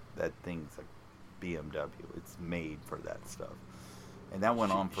hindsight, that thing's a BMW. It's made for that stuff. And that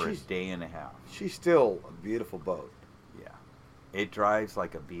went on for a day and a half. She's still a beautiful boat. Yeah. It drives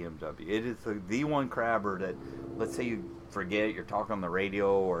like a BMW. It is the one crabber that, let's say you forget, you're talking on the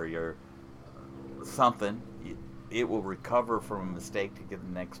radio or you're something, it will recover from a mistake to get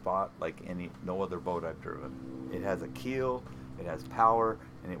the next spot like no other boat I've driven. It has a keel, it has power,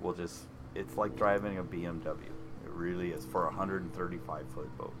 and it will just, it's like driving a BMW. It really is for a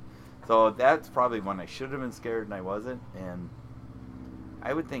 135-foot boat. So that's probably when I should have been scared and I wasn't. And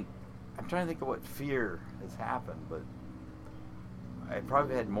I would think, I'm trying to think of what fear has happened, but I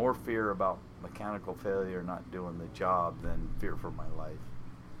probably had more fear about mechanical failure not doing the job than fear for my life,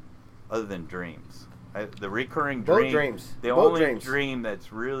 other than dreams. The recurring dream, the only dream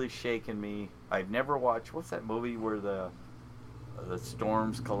that's really shaken me. I've never watched. What's that movie where the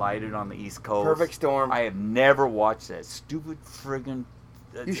storms collided on the East Coast? Perfect Storm. I have never watched that stupid friggin'.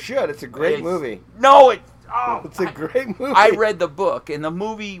 You should. It's a great movie. No, it's a great movie. I read the book, and the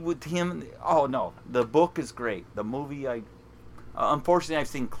movie with him. Oh no, the book is great. The movie, unfortunately, I've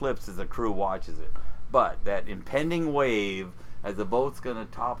seen clips as the crew watches it. But that impending wave, as the boat's going to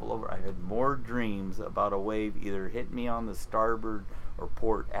topple over, I had more dreams about a wave either hitting me on the starboard or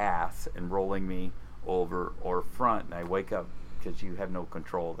port ass and rolling me over, or front, and I wake up because you have no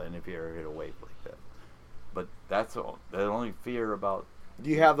control then if you ever hit a wave like that. But that's all. The only fear about. Do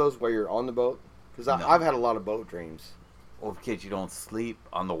you have those where you're on the boat? Because No. I've had a lot of boat dreams. Well, because you don't sleep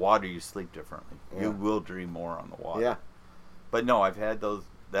on the water, you sleep differently. Yeah. You will dream more on the water. Yeah. But no, I've had those.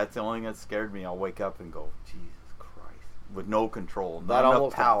 That's the only thing that scared me. I'll wake up and go, Jesus Christ, with no control, not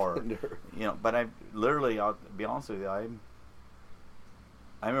enough power. You know, but I literally, I'll be honest with you, I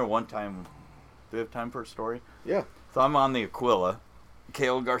remember one time. Do we have time for a story? Yeah. So I'm on the Aquila,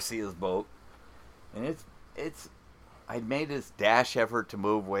 Cale Garcia's boat, and it's. I'd made this dash effort to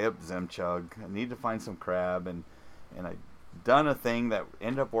move way up Zemchug. I need to find some crab, and I'd done a thing that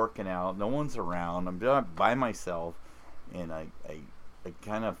ended up working out. No one's around. I'm doing it by myself, and I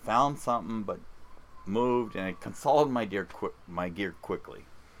kind of found something, but moved, and I consolidated my gear quickly,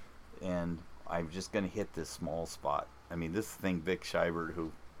 and I'm just going to hit this small spot. I mean, this thing, Vic Scheibert,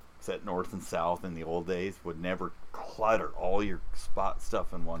 who set north and south in the old days, would never clutter all your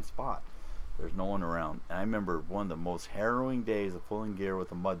stuff in one spot. There's no one around. And I remember one of the most harrowing days of pulling gear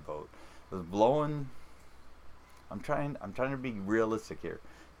with a mud boat. It was blowing. I'm trying to be realistic here.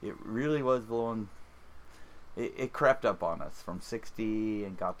 It really was blowing. It crept up on us from 60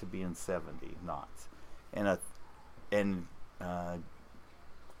 and got to being 70 knots. And the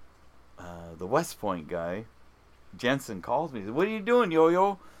West Point guy, Jensen, calls me. He says, "What are you doing,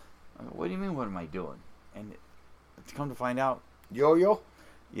 Yo-Yo?" I go, "What do you mean, what am I doing?" And to come to find out, Yo-Yo?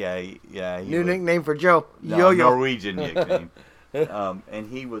 Yeah. New nickname for Joe. No, Yo-Yo. Norwegian nickname.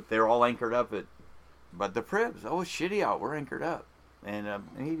 And they're all anchored up but the Pribs, it's shitty out. We're anchored up. And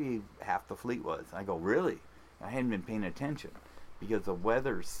maybe half the fleet was. I go, really? I hadn't been paying attention because the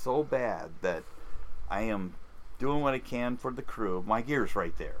weather's so bad that I am doing what I can for the crew. My gear's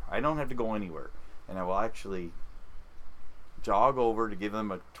right there. I don't have to go anywhere. And I will actually jog over to give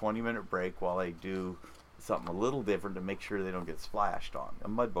them a 20-minute break while I do something a little different to make sure they don't get splashed on. A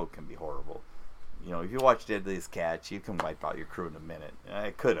mud boat can be horrible. You know, if you watch Deadliest Catch, you can wipe out your crew in a minute.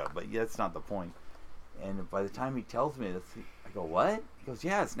 I could have, but that's not the point. And by the time he tells me this, I go, "What?" He goes,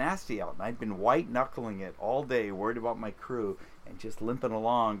 "Yeah, it's nasty out." And I'd been white-knuckling it all day, worried about my crew, and just limping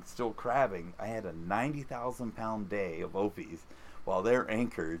along, still crabbing. I had a 90,000-pound day of Ophies while they're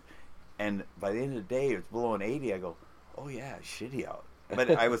anchored. And by the end of the day, it's blowing 80. I go, "Oh, yeah, it's shitty out."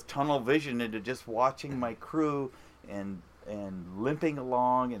 But I was tunnel vision into just watching my crew and limping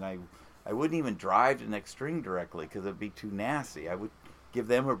along, and I wouldn't even drive the next string directly because it'd be too nasty. I would give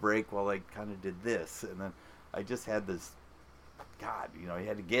them a break while I kind of did this, and then I just had this, you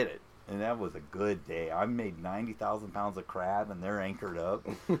had to get it, and that was a good day. I made 90,000 pounds of crab, and they're anchored up,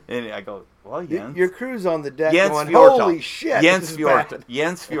 and I go, "Well, Jens." Your crew's on the deck Jens going, Fjortoft. "Holy shit, Jens this is bad."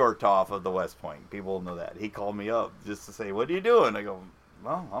 Jens Fjortoft of the West Point. People know that. He called me up just to say, "What are you doing?" I go,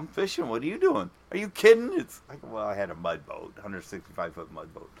 "Well, I'm fishing. What are you doing?" "Are you kidding?" Well, I had a mud boat, 165-foot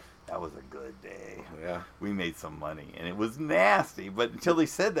mud boat. That was a good day. Yeah. We made some money, and it was nasty. But until he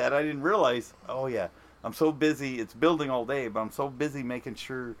said that, I didn't realize, yeah, I'm so busy. It's building all day, but I'm so busy making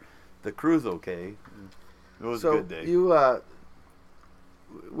sure the crew's okay. It was a good day.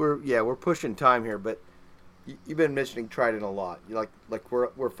 We're pushing time here, but you've been mentioning Trident a lot.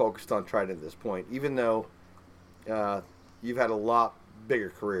 We're focused on Trident at this point, even though you've had a lot bigger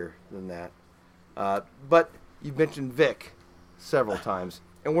career than that. But you've mentioned Vic several times,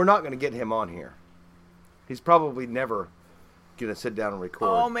 and we're not going to get him on here. He's probably never going to sit down and record.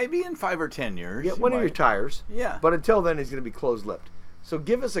 Oh, maybe in 5 or 10 years. Yeah, when he retires. Yeah. But until then, he's going to be closed-lipped. So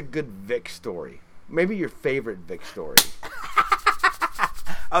give us a good Vic story. Maybe your favorite Vic story.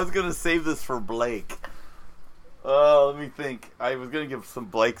 I was going to save this for Blake. Let me think. I was going to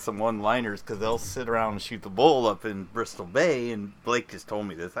give Blake some one-liners because they'll sit around and shoot the bull up in Bristol Bay, and Blake just told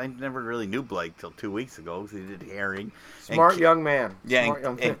me this. I never really knew Blake till 2 weeks ago because he did herring. Smart young man. Yeah, Smart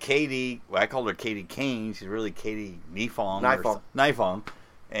young and Katie, well, I called her Katie Kane. She's really Katie Nifong. Nifong.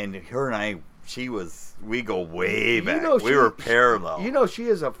 And her and I, we go way back. We were parallel. You know, she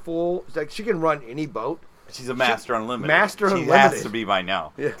is a full, she can run any boat. She's a Master Unlimited. Master Unlimited. She has to be by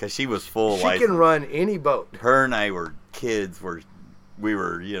now because she was full She license. can run any boat. Her and I were kids. We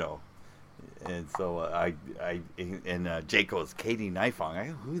were, and so Jake goes, Katie Nifong. I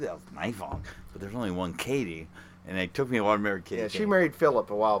go, who the hell's Nifong? But there's only one Katie, and it took me a while to marry Katie. Yeah, she married Philip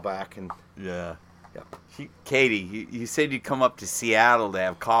a while back, and Katie, you said you'd come up to Seattle to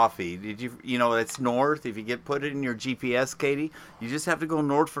have coffee. Did you? It's north. If you put it in your GPS, Katie, you just have to go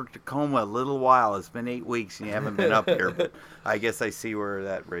north for Tacoma a little while. It's been 8 weeks and you haven't been up here. But I guess I see where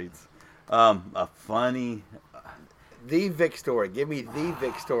that rates. A funny. The Vic story. Give me the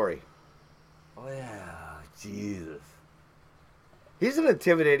Vic story. Oh yeah, Jesus. He's an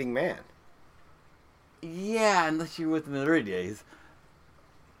intimidating man. Yeah, unless you're with him in the early days.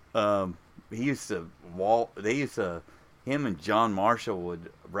 Him and John Marshall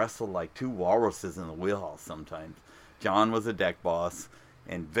would wrestle like two walruses in the wheelhouse sometimes. John was a deck boss,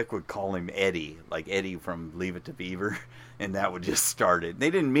 and Vic would call him Eddie, like Eddie from Leave It to Beaver, and that would just start it. They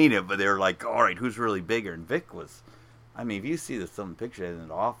didn't mean it, but they were like, all right, who's really bigger? And Vic was, if you see some picture in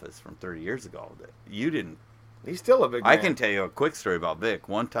the office from 30 years ago, you didn't. He's still a big man. I can tell you a quick story about Vic.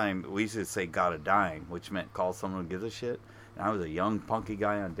 One time, we used to say got a dime, which meant call someone who gives a shit. And I was a young, punky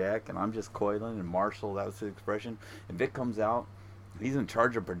guy on deck, and I'm just coiling, and Marshall, that was his expression. And Vic comes out. He's in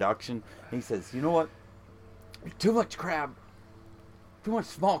charge of production. And he says, you know what? There's too much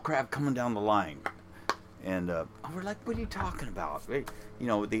small crab coming down the line. And we're like, what are you talking about? They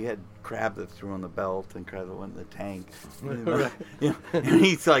had crab that threw on the belt and crab that went in the tank. And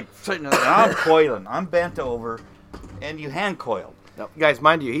he's like, I'm coiling. I'm bent over, and you hand coiled. No, guys,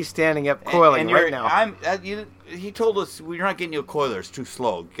 mind you, he's standing up coiling right now. He told us we're not getting you a coiler. It's too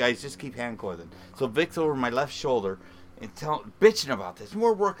slow. Guys, just keep hand coiling. So Vic's over my left shoulder and bitching about this. And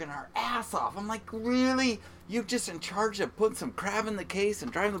we're working our ass off. I'm like, really? You're just in charge of putting some crab in the case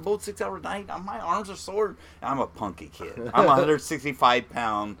and driving the boat 6 hours a night? My arms are sore. I'm a punky kid. I'm a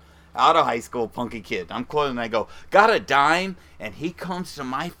 165-pound, out of high school punky kid. I'm coiling and I go, got a dime? And he comes to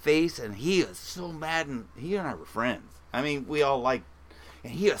my face and he is so mad. And he and I were friends. We all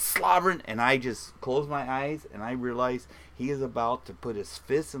and he was slobbering, and I just closed my eyes, and I realized he is about to put his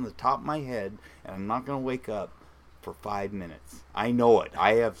fist in the top of my head, and I'm not going to wake up for 5 minutes. I know it.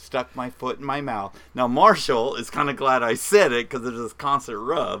 I have stuck my foot in my mouth. Now, Marshall is kind of glad I said it, because there's this constant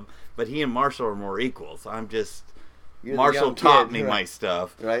rub, but he and Marshall are more equals. Marshall taught me my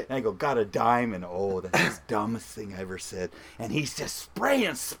stuff. Right. And I go, got a dime, and that's the dumbest thing I ever said. And he's just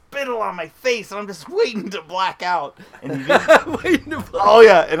spraying spittle on my face, and I'm just waiting to black out. And he just, oh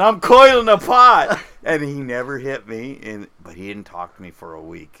yeah, and I'm coiling the pot. And he never hit me, but he didn't talk to me for a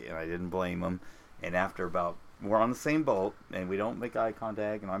week, and I didn't blame him. And after we're on the same boat, and we don't make eye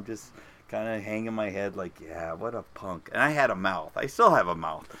contact, and I'm just kind of hanging my head like, yeah, what a punk. And I had a mouth. I still have a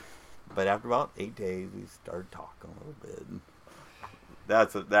mouth. But after about 8 days, we started talking a little bit. And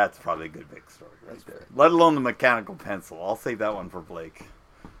that's probably a good big story right there. Let alone the mechanical pencil. I'll save that one for Blake.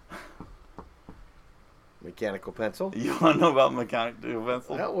 Mechanical pencil? You want to know about mechanical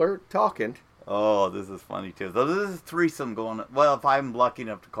pencil? Well, we're talking. Oh, this is funny, too. So this is a threesome going on. Well, if I'm lucky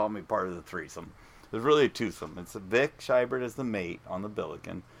enough to call me part of the threesome. There's really a twosome. It's Vic Scheibert as the mate on the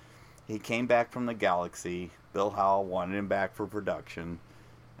Billiken. He came back from the Galaxy. Bill Howell wanted him back for production.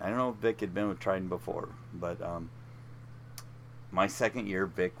 I don't know if Vic had been with Trident before, but my second year,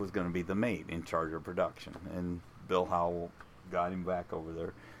 Vic was going to be the mate in charge of production, and Bill Howell got him back over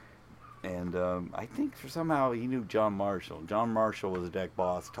there. And I think somehow he knew John Marshall. John Marshall was a deck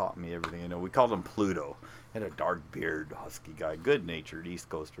boss, taught me everything I know. We called him Pluto. Had a dark beard, husky guy, good-natured East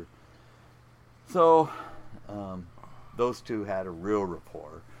Coaster. So those two had a real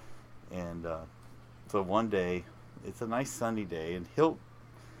rapport. And so one day, it's a nice sunny day, and he'll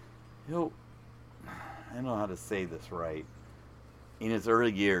I don't know how to say this right. In his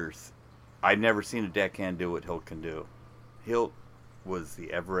early years, I've never seen a deckhand do what Hilt can do. Hilt was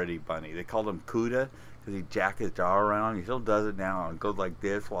the ever-ready bunny. They called him Cuda because he'd jack his jaw around. He still does it now and goes like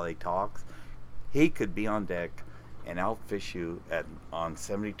this while he talks. He could be on deck and outfish you on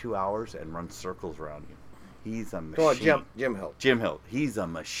 72 hours and run circles around you. He's a machine. Oh, Jim Hilt. Jim Hilt. He's a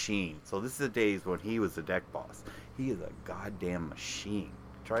machine. So this is the days when he was the deck boss. He is a goddamn machine.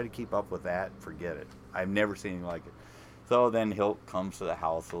 Try to keep up with that, forget it. I've never seen anything like it. So then Hilt comes to the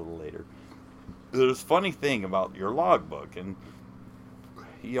house a little later. There's a funny thing about your logbook, and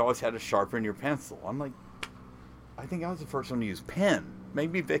you always had to sharpen your pencil. I'm like, I think I was the first one to use pen.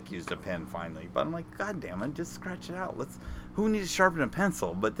 Maybe Vic used a pen finally, but I'm like, God damn it, just scratch it out. Who needs to sharpen a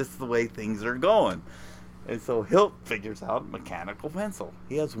pencil? But this is the way things are going. And so Hilt figures out mechanical pencil.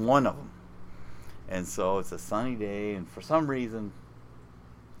 He has one of them. And so it's a sunny day, and for some reason,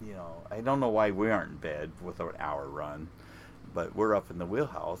 I don't know why we aren't in bed with an hour run, but we're up in the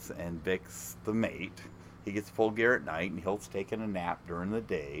wheelhouse, and Vic's the mate. He gets full gear at night, and Hilt's taking a nap during the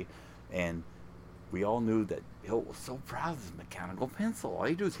day, and we all knew that Hilt was so proud of his mechanical pencil. All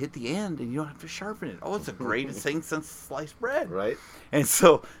you do is hit the end, and you don't have to sharpen it. Oh, it's the greatest thing since sliced bread. Right. And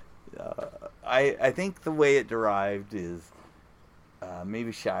so I think the way it derived is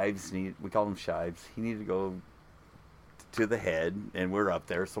maybe Shives we call him Shives. He needed to go to the head, and we're up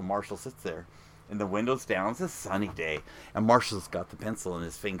there, so Marshall sits there, and the window's down. It's a sunny day, and Marshall's got the pencil in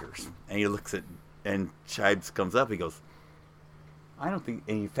his fingers, and he looks at, and Shives comes up, he goes, I don't think,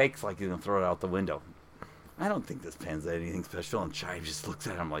 and he fakes like he's going to throw it out the window. I don't think this pen's anything special, and Shives just looks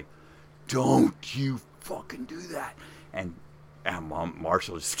at him like, don't you fucking do that. And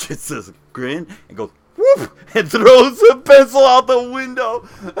Marshall just gets this grin and goes, whoop, and throws the pencil out the window.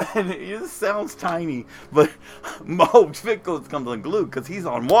 And it just sounds tiny, but Vic comes unglued because he's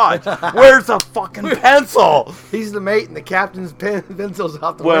on watch. Where's the fucking pencil? He's the mate, and the captain's pencil's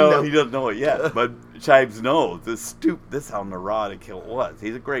out the window. window. He doesn't know it yet, but Shives knows. This is how neurotic Hilt was.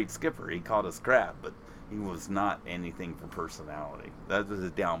 He's a great skipper. He caught his crab, but he was not anything for personality. That was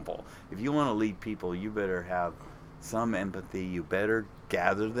his downfall. If you want to lead people, you better have some empathy. You better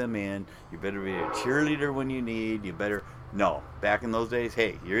gather them in. You better be a cheerleader when you need. No. Back in those days,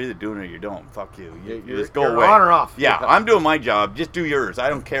 hey, you're either doing it or you don't. Fuck you. You just go away. On or off. Yeah, I'm doing my job. Just do yours. I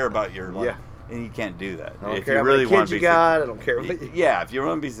don't care about your life. Yeah. And you can't do that. I don't if care you really how many want kids to you be got. I don't care what yeah, if you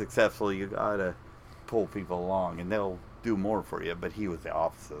want to be successful, you gotta pull people along, and they'll do more for you. But he was the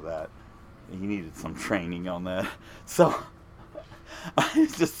opposite of that. He needed some training on that. So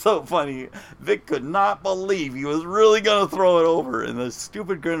it's just so funny. Vic could not believe he was really going to throw it over, and the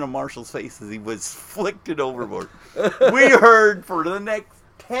stupid grin on Marshall's face as he was flicked it overboard. We heard for the next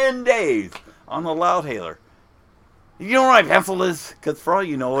 10 days on the loudhailer, you know where my pencil is? Because for all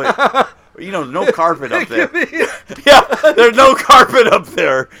you know, no carpet up there. Yeah, there's no carpet up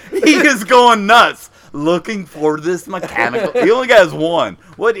there. He is going nuts looking for this mechanical. He only has one.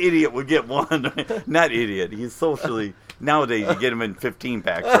 What idiot would get one? Not idiot. He's socially. Nowadays, you get them in 15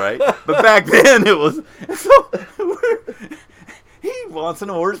 packs, right? But back then, it was. So he wants to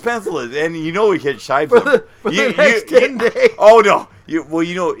know where his pencil is. And he hit Shives. For the next 10 days. Oh, no.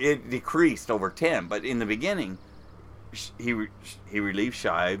 It decreased over 10. But in the beginning, he relieved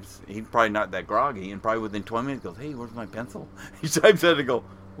Shives. He's probably not that groggy. And probably within 20 minutes, goes, hey, where's my pencil? Shives had to go,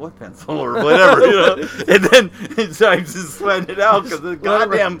 what pencil or whatever, and then Shives just sweating it out because the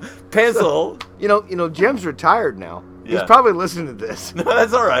goddamn pencil. Jim's retired now. Yeah. He's probably listening to this. No,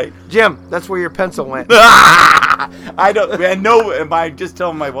 that's all right. Jim, that's where your pencil went. I know. Am I just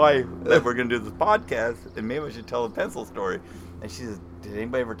telling my wife that we're going to do this podcast, and maybe I should tell a pencil story? And she says, did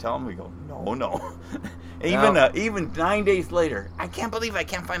anybody ever tell him? We go, no. Even 9 days later, I can't believe I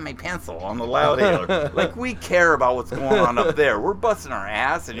can't find my pencil on the loudhailer. Like, we care about what's going on up there. We're busting our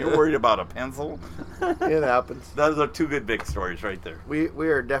ass, and you're worried about a pencil? It happens. Those are two good big stories right there. We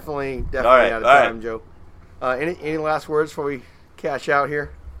are definitely right, out of time, Joe. Any last words before we cash out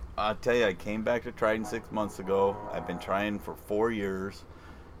here? I'll tell you, I came back to Trident 6 months ago. I've been trying for 4 years.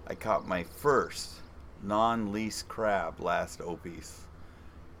 I caught my first non-lease crab last Opie's.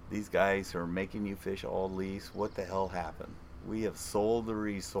 These guys are making you fish all lease. What the hell happened? We have sold the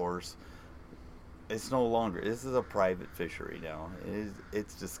resource. It's no longer. This is a private fishery now.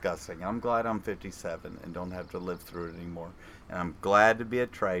 It's disgusting. I'm glad I'm 57 and don't have to live through it anymore. And I'm glad to be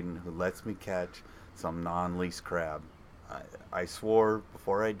at Trident, who lets me catch some non-lease crab. I swore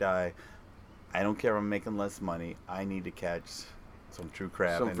before I die, I don't care if I'm making less money. I need to catch some true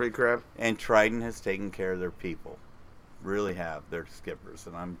crab. Some free crab. And Trident has taken care of their people. Really have. Their skippers.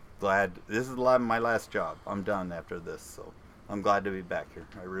 And I'm glad. This is my last job. I'm done after this. So I'm glad to be back here.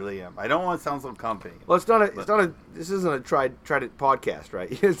 I really am. I don't want to sound so comfy. Well, it's not a. This isn't a tried it podcast,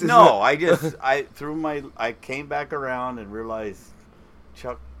 right? No, I came back around and realized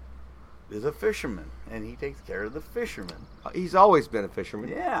Chuck is a fisherman, and he takes care of the fishermen. He's always been a fisherman.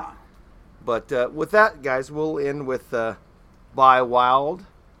 Yeah. But with that, guys, we'll end with buy wild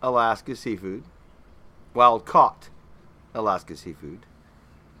Alaska seafood, wild caught Alaska seafood,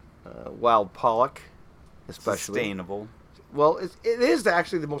 wild pollock, especially Sustainable. Well, it is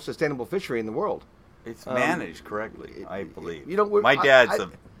actually the most sustainable fishery in the world. It's managed correctly, I believe. You know, my dad's a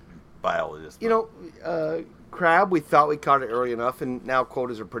biologist. You know, crab, we thought we caught it early enough, and now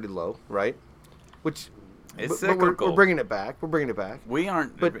quotas are pretty low, right? Which it's but cyclical. We're bringing it back. We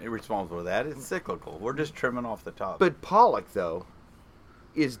aren't responsible for that. It's cyclical. We're just trimming off the top. But pollock, though,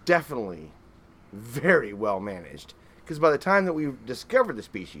 is definitely very well managed. Because by the time that we discovered the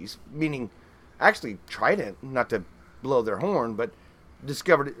species, meaning actually tried it, not to blow their horn, but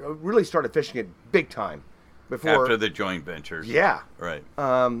discovered it, really started fishing it big time. After the joint ventures. Yeah. Right.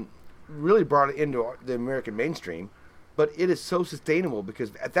 Really brought it into the American mainstream. But it is so sustainable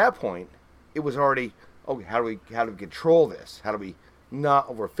because at that point, it was already, okay, how do we control this? How do we not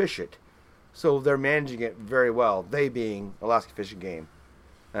overfish it? So they're managing it very well. They being Alaska Fish and Game,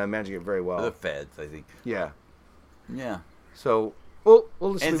 managing it very well. The feds, I think. Yeah. Yeah. So, well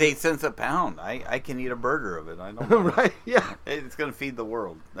let's and it's 8 cents a pound. I can eat a burger of it. I don't know. Right, yeah. It's going to feed the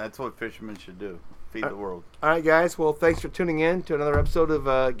world. That's what fishermen should do. Feed the world. All right, guys. Well, thanks for tuning in to another episode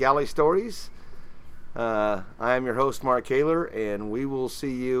of Galley Stories. I am your host, Mark Kaler, and we will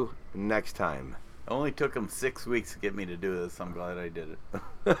see you next time. It only took them 6 weeks to get me to do this. I'm glad I did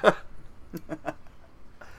it.